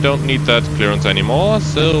 but we don't need that clearance anymore,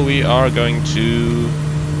 so we are going to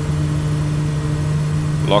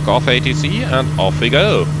lock off ATC and off we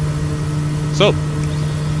go. So,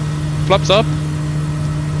 flaps up,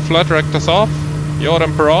 flight directors off, yaw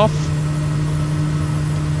damper off.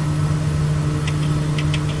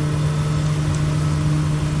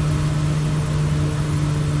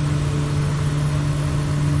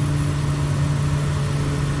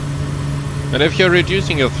 And if you're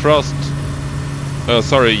reducing your thrust,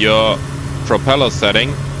 your propeller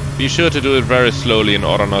setting, be sure to do it very slowly in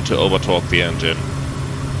order not to over-torque the engine.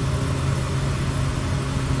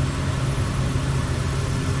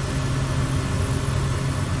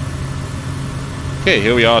 Okay,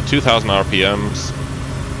 here we are, 2000 RPMs.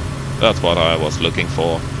 That's what I was looking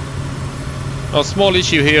for. A small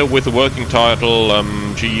issue here with the working title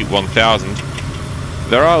G1000.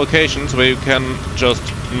 There are occasions where you can just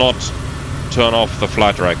not turn off the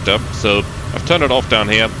flight director, so I've turned it off down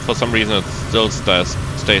here. For some reason it still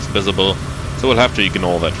stays visible, so we'll have to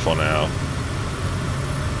ignore that for now.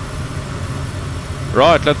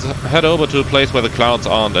 Right, let's head over to a place where the clouds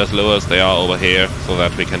aren't as low as they are over here, so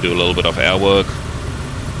that we can do a little bit of air work.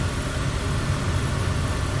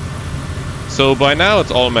 So by now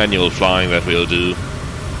it's all manual flying that we'll do.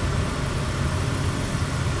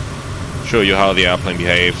 Show you how the airplane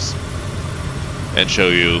behaves, and show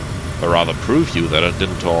you, or rather prove you, that I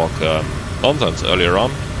didn't talk nonsense earlier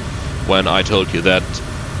on when I told you that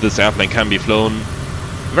this airplane can be flown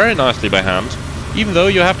very nicely by hand, even though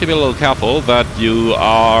you have to be a little careful that you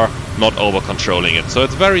are not over controlling it. So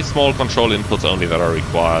it's very small control inputs only that are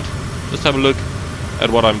required. Just have a look at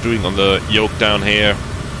what I'm doing on the yoke down here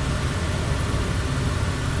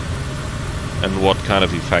and what kind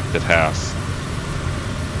of effect it has.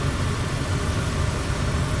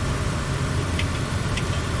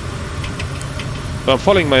 So I'm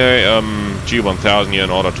following my G1000 here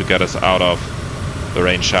in order to get us out of the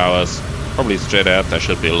rain showers. Probably straight ahead there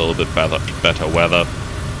should be a little bit better weather.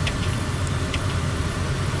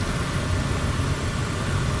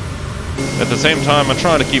 At the same time I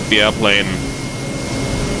try to keep the airplane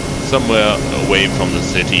somewhere away from the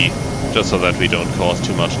city, just so that we don't cause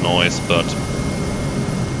too much noise, but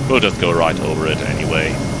we'll just go right over it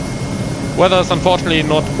anyway. Weather is unfortunately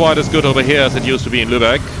not quite as good over here as it used to be in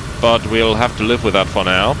Lübeck, but we'll have to live with that for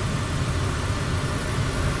now.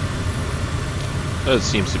 It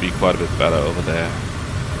seems to be quite a bit better over there.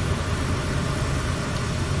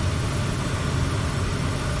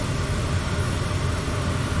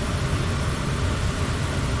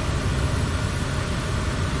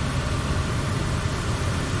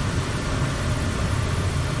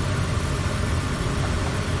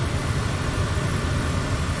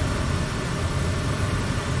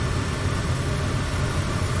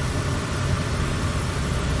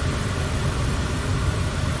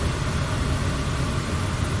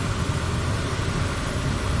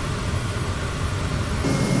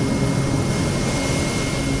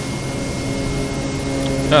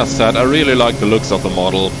 As said, I really like the looks of the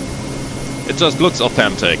model. It just looks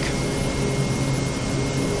authentic.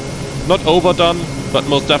 Not overdone, but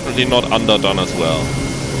most definitely not underdone as well.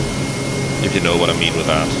 If you know what I mean with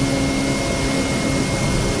that.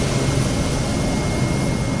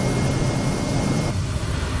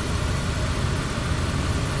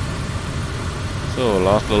 So,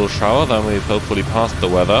 last little shower, then we've hopefully passed the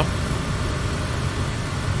weather.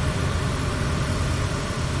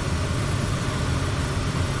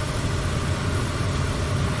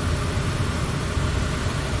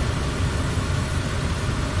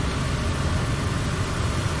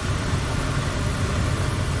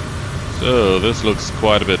 So this looks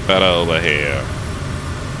quite a bit better over here.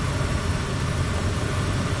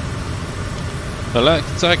 Now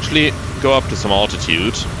let's actually go up to some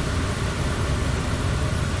altitude.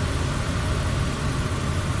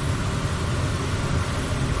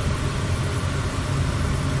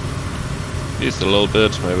 Just a little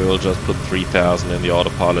bit, maybe we'll just put 3000 in the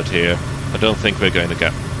autopilot here. I don't think we're going to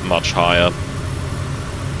get much higher.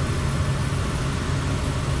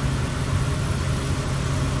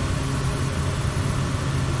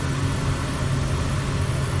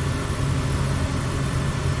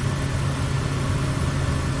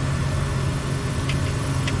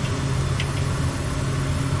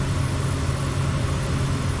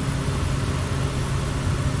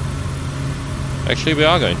 Actually, we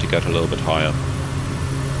are going to get a little bit higher.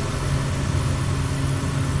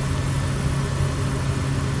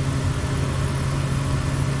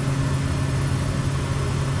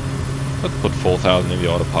 Let's put 4000 in the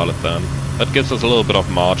autopilot then. That gives us a little bit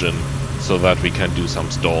of margin so that we can do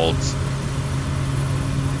some stalls.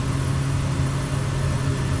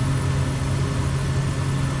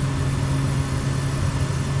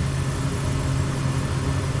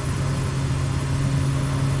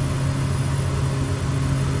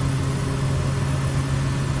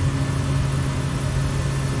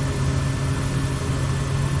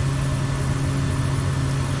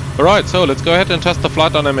 Alright, so let's go ahead and test the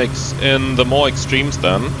flight dynamics in the more extremes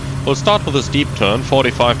then. We'll start with a steep turn,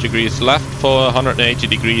 45 degrees left for 180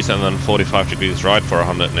 degrees and then 45 degrees right for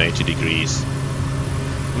 180 degrees.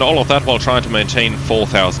 And all of that while trying to maintain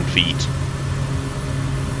 4,000 feet.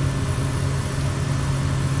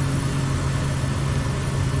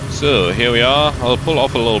 So here we are. I'll pull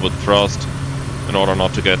off a little bit thrust in order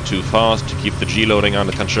not to get too fast, to keep the G-loading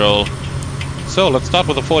under control. So let's start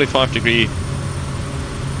with a 45 degree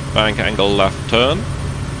bank angle left turn.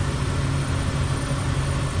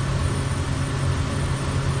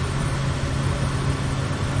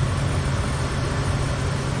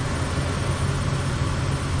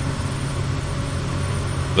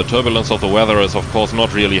 The turbulence of the weather is of course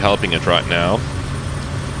not really helping it right now.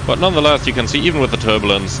 But nonetheless, you can see even with the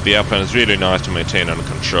turbulence, the airplane is really nice to maintain under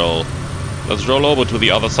control. Let's roll over to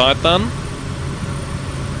the other side then.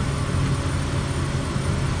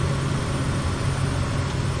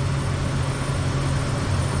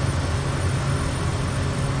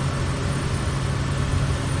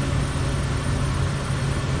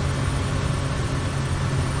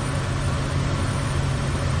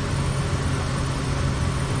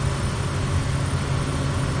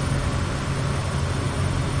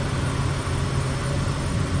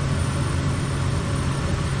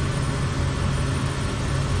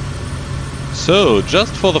 So,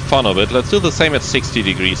 just for the fun of it, let's do the same at 60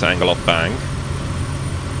 degrees angle of bank.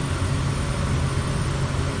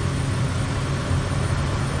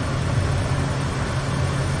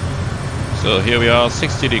 So here we are,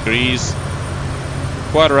 60 degrees.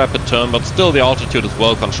 Quite a rapid turn, but still the altitude is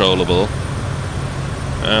well controllable.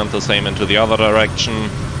 And the same into the other direction.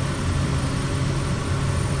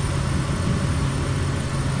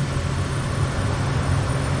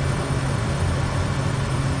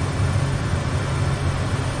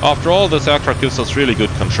 After all, this aircraft gives us really good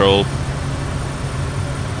control.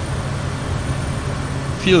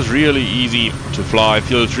 Feels really easy to fly,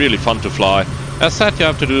 feels really fun to fly. As said, you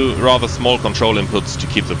have to do rather small control inputs to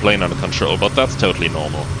keep the plane under control, but that's totally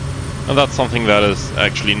normal. And that's something that is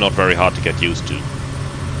actually not very hard to get used to.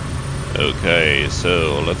 Okay,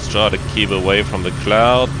 so let's try to keep away from the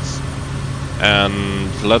clouds.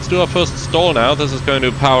 And let's do our first stall now. This is going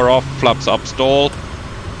to power off, flaps up stall.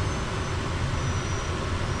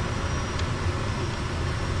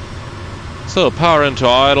 So, power into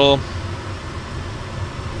idle.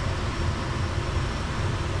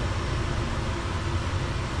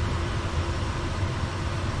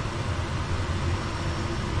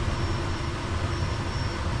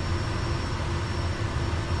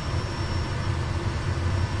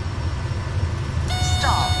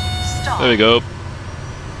 Stop. There we go.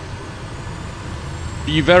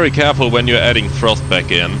 Be very careful when you're adding thrust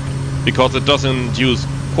back in, because it does induce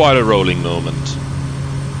quite a rolling moment.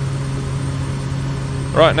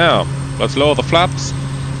 Right now, let's lower the flaps.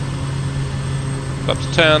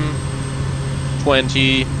 Flaps 10,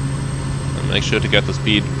 20, and make sure to get the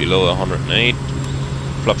speed below 108.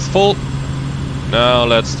 Flaps full. Now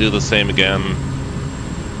let's do the same again.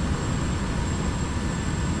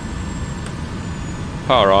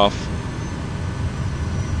 Power off.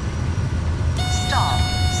 Stop.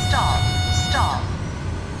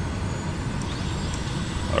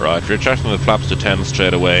 Alright, we're adjusting the flaps to 10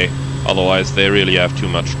 straight away. Otherwise they really have too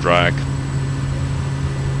much drag.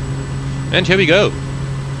 And here we go.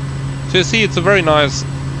 So you see, it's a very nice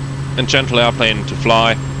and gentle airplane to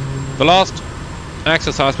fly. The last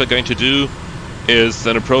exercise we're going to do is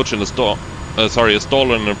an approach in a stall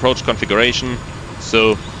and an approach configuration.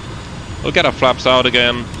 So we'll get our flaps out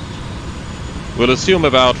again. We'll assume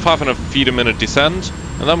about 500 feet a minute descent,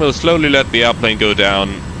 and then we'll slowly let the airplane go down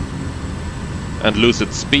and lose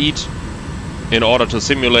its speed in order to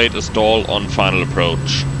simulate a stall on final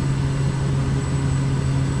approach.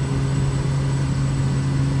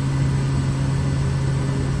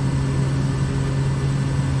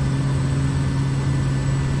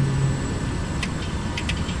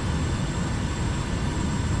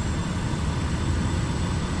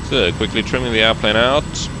 So, quickly trimming the airplane out.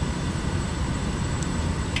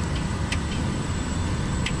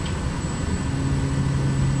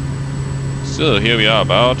 So here we are,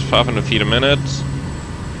 about 500 feet a minute.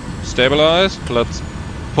 Stabilized. Let's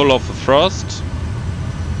pull off the thrust.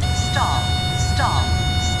 Stop, stop,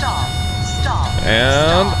 stop, stop.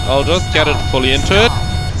 And stop, I'll just stop, get it fully into stop,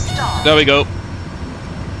 it. Stop. There we go.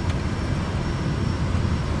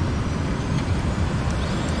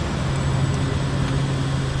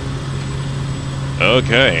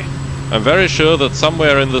 Okay. I'm very sure that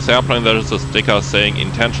somewhere in this airplane there is a sticker saying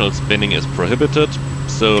intentional spinning is prohibited,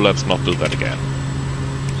 so let's not do that again.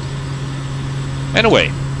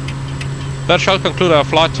 Anyway, that shall conclude our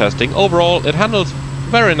flight testing. Overall, it handles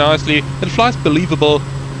very nicely, it flies believable,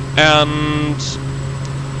 and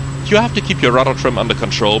you have to keep your rudder trim under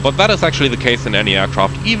control, but that is actually the case in any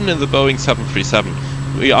aircraft, even in the Boeing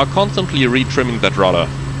 737. We are constantly retrimming that rudder.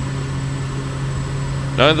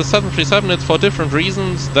 Now in the 737 it's for different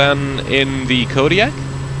reasons than in the Kodiak,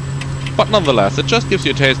 but nonetheless it just gives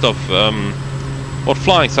you a taste of what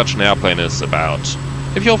flying such an airplane is about.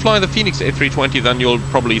 If you're flying the Phoenix A320, then you'll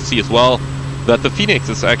probably see as well that the Phoenix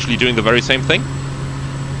is actually doing the very same thing.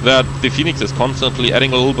 That the Phoenix is constantly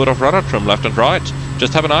adding a little bit of rudder trim left and right.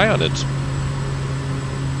 Just have an eye on it.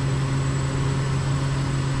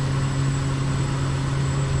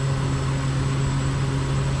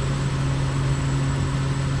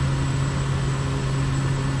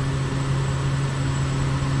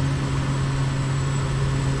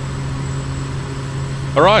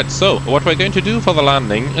 Alright, so what we're going to do for the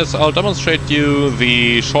landing is I'll demonstrate you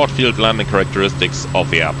the short field landing characteristics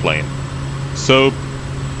of the airplane. So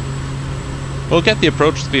we'll get the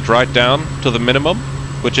approach speed right down to the minimum,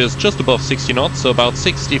 which is just above 60 knots, so about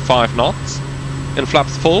 65 knots, in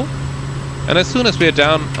flaps full. And as soon as we're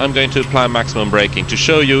down, I'm going to apply maximum braking to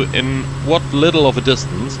show you in what little of a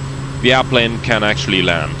distance the airplane can actually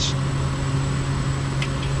land.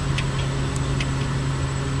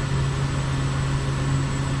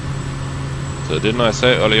 So didn't I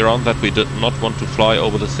say earlier on that we did not want to fly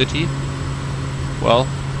over the city? Well,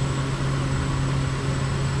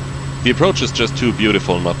 the approach is just too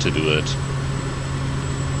beautiful not to do it.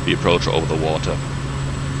 The approach over the water.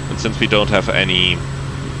 And since we don't have any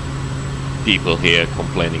people here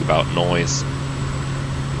complaining about noise,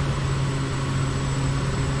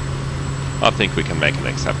 I think we can make an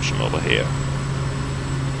exception over here.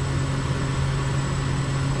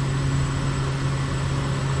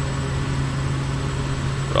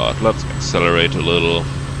 Right, let's accelerate a little.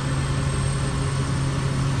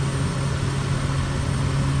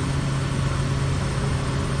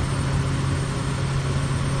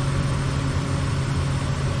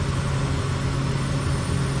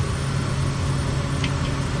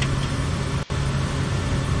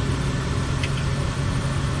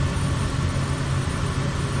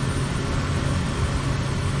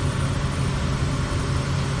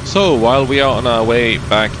 So, while we are on our way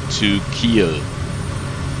back to Kiel,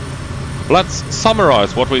 let's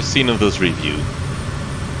summarize what we've seen in this review.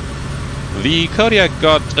 The Kodiak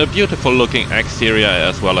got a beautiful looking exterior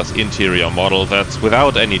as well as interior model, that's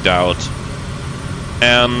without any doubt.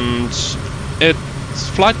 And its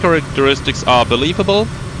flight characteristics are believable.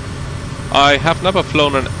 I have never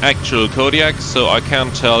flown an actual Kodiak, so I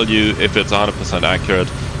can't tell you if it's 100% accurate,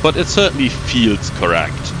 but it certainly feels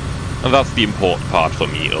correct. And that's the important part for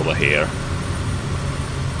me over here.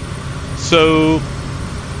 So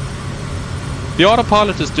the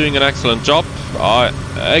autopilot is doing an excellent job.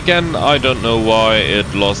 Again, I don't know why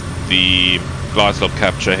it lost the glide slope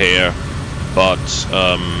capture here, but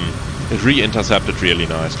it re-intercepted really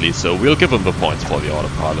nicely, so we'll give them the points for the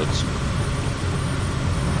autopilot.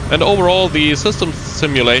 And overall, the system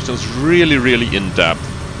simulation is really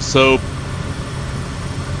in-depth. So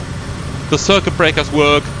the circuit breakers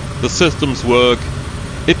work, the systems work,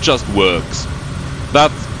 it just works.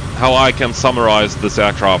 That's how I can summarize this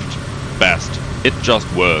aircraft best. It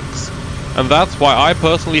just works. And that's why I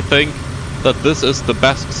personally think that this is the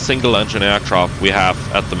best single-engine aircraft we have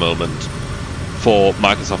at the moment for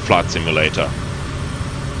Microsoft Flight Simulator.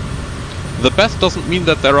 The best doesn't mean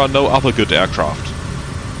that there are no other good aircraft.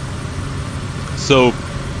 So,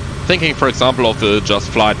 thinking for example of the Just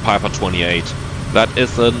Flight Piper 28, that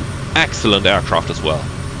is an excellent aircraft as well.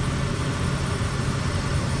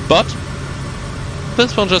 But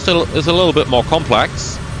this one just is a little bit more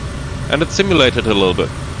complex, and it's simulated a little bit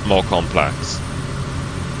more complex.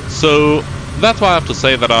 So that's why I have to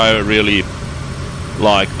say that I really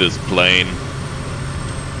like this plane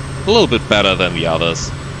a little bit better than the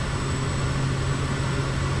others.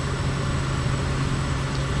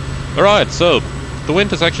 Alright, so the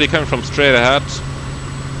wind is actually coming from straight ahead,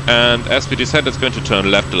 and as we descend it's going to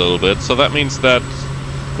turn left a little bit, so that means that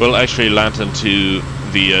we'll actually land into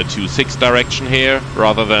the 2-6 direction here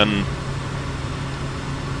rather than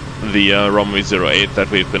the runway 08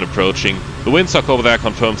 that we've been approaching. The windsock over there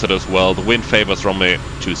confirms it as well. The wind favors runway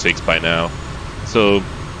 26 by now. So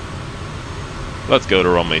let's go to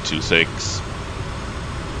runway 26.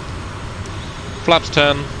 Flaps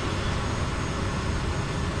 10.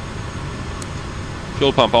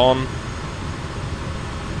 Fuel pump on.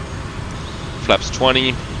 Flaps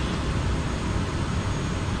 20.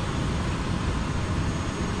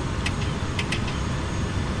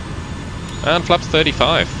 And flaps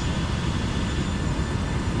 35.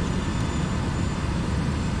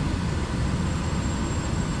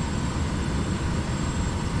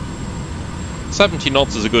 70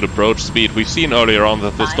 knots is a good approach speed. We've seen earlier on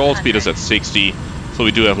that the stall speed is at 60, so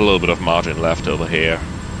we do have a little bit of margin left over here.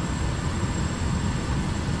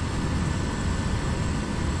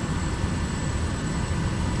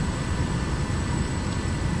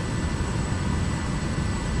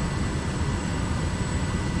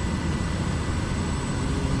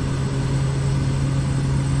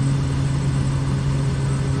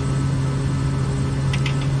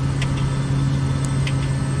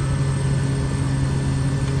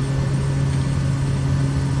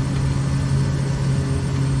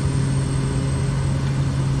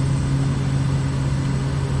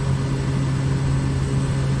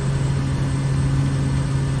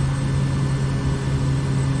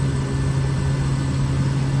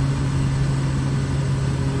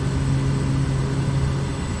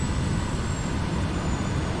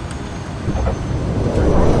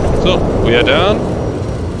 So, we are down.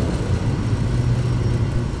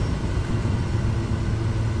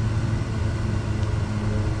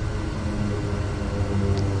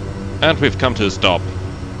 And we've come to a stop.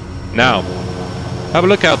 Now, have a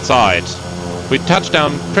look outside. We touched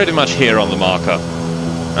down pretty much here on the marker.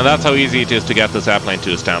 And that's how easy it is to get this airplane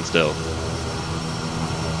to a standstill.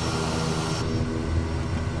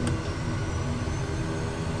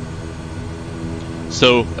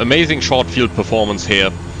 So, amazing short field performance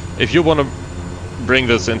here. If you want to bring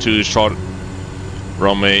this into short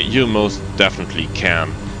runway, you most definitely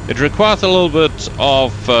can. It requires a little bit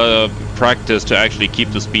of practice to actually keep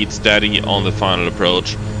the speed steady on the final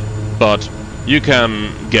approach, but you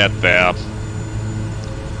can get there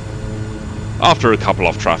after a couple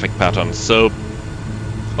of traffic patterns. So,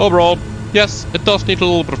 overall, yes, it does need a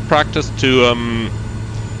little bit of practice to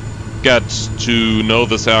get to know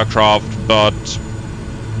this aircraft, but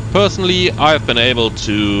personally, I've been able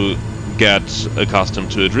to get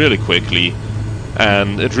accustomed to it really quickly,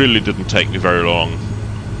 and it really didn't take me very long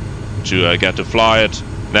to get to fly it.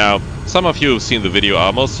 Now, some of you who've seen the video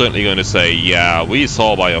are most certainly going to say, yeah, we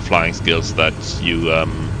saw by your flying skills that you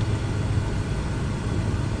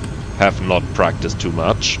have not practiced too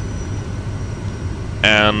much.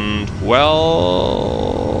 And, well,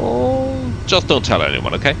 just don't tell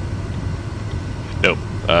anyone, okay? No,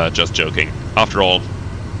 just joking. After all,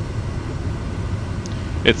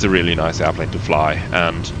 it's a really nice airplane to fly,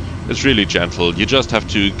 and it's really gentle. You just have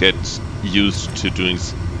to get used to doing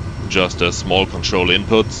just small control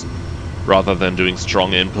inputs rather than doing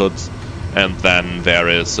strong inputs, and then there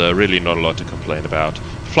is really not a lot to complain about. It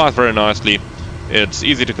flies very nicely, it's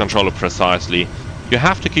easy to control it precisely. You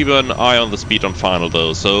have to keep an eye on the speed on final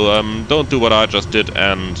though, so don't do what I just did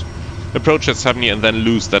and approach at 70 and then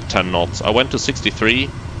lose that 10 knots. I went to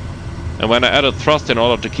 63, and when I added thrust in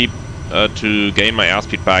order to keep to gain my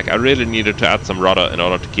airspeed back, I really needed to add some rudder in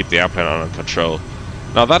order to keep the airplane under control.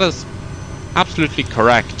 Now that is absolutely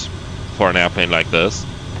correct for an airplane like this,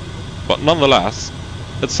 but nonetheless,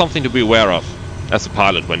 it's something to be aware of as a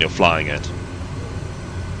pilot when you're flying it.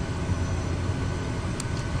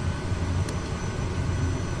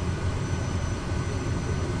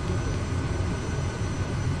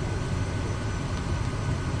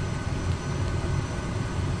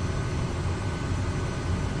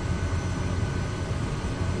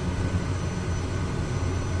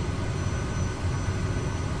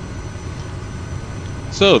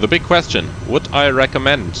 So, the big question, would I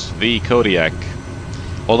recommend the Kodiak?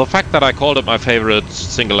 Well, the fact that I called it my favorite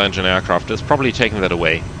single-engine aircraft is probably taking that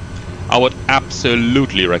away. I would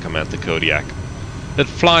absolutely recommend the Kodiak. It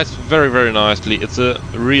flies very, very nicely, it's a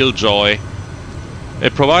real joy.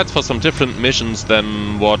 It provides for some different missions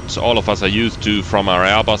than what all of us are used to from our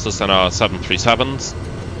Airbuses and our 737s.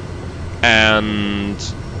 And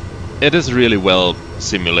it is really well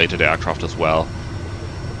simulated aircraft as well.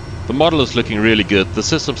 The model is looking really good, the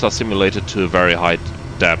systems are simulated to a very high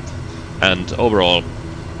depth, and overall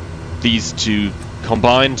these two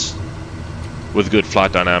combined with good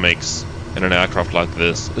flight dynamics in an aircraft like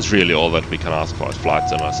this is really all that we can ask for as flight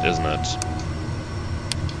simmers, isn't it?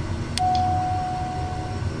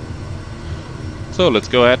 So let's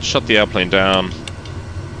go ahead, shut the airplane down.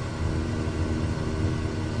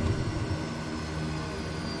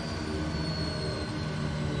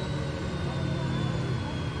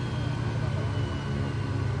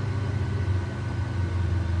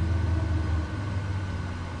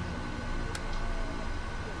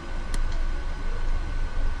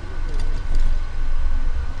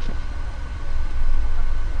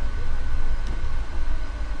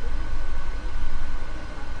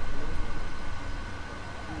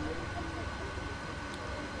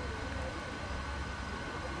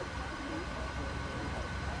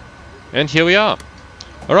 And here we are.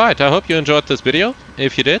 Alright, I hope you enjoyed this video.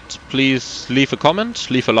 If you did, please leave a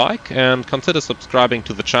comment, leave a like, and consider subscribing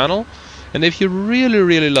to the channel. And if you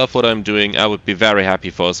really love what I'm doing, I would be very happy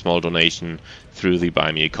for a small donation through the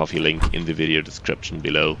Buy Me a Coffee link in the video description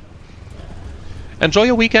below. Enjoy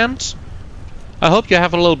your weekend. I hope you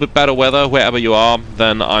have a little bit better weather wherever you are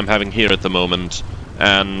than I'm having here at the moment.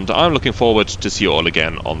 And I'm looking forward to see you all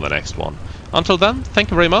again on the next one. Until then,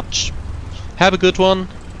 thank you very much. Have a good one.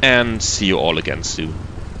 And see you all again soon.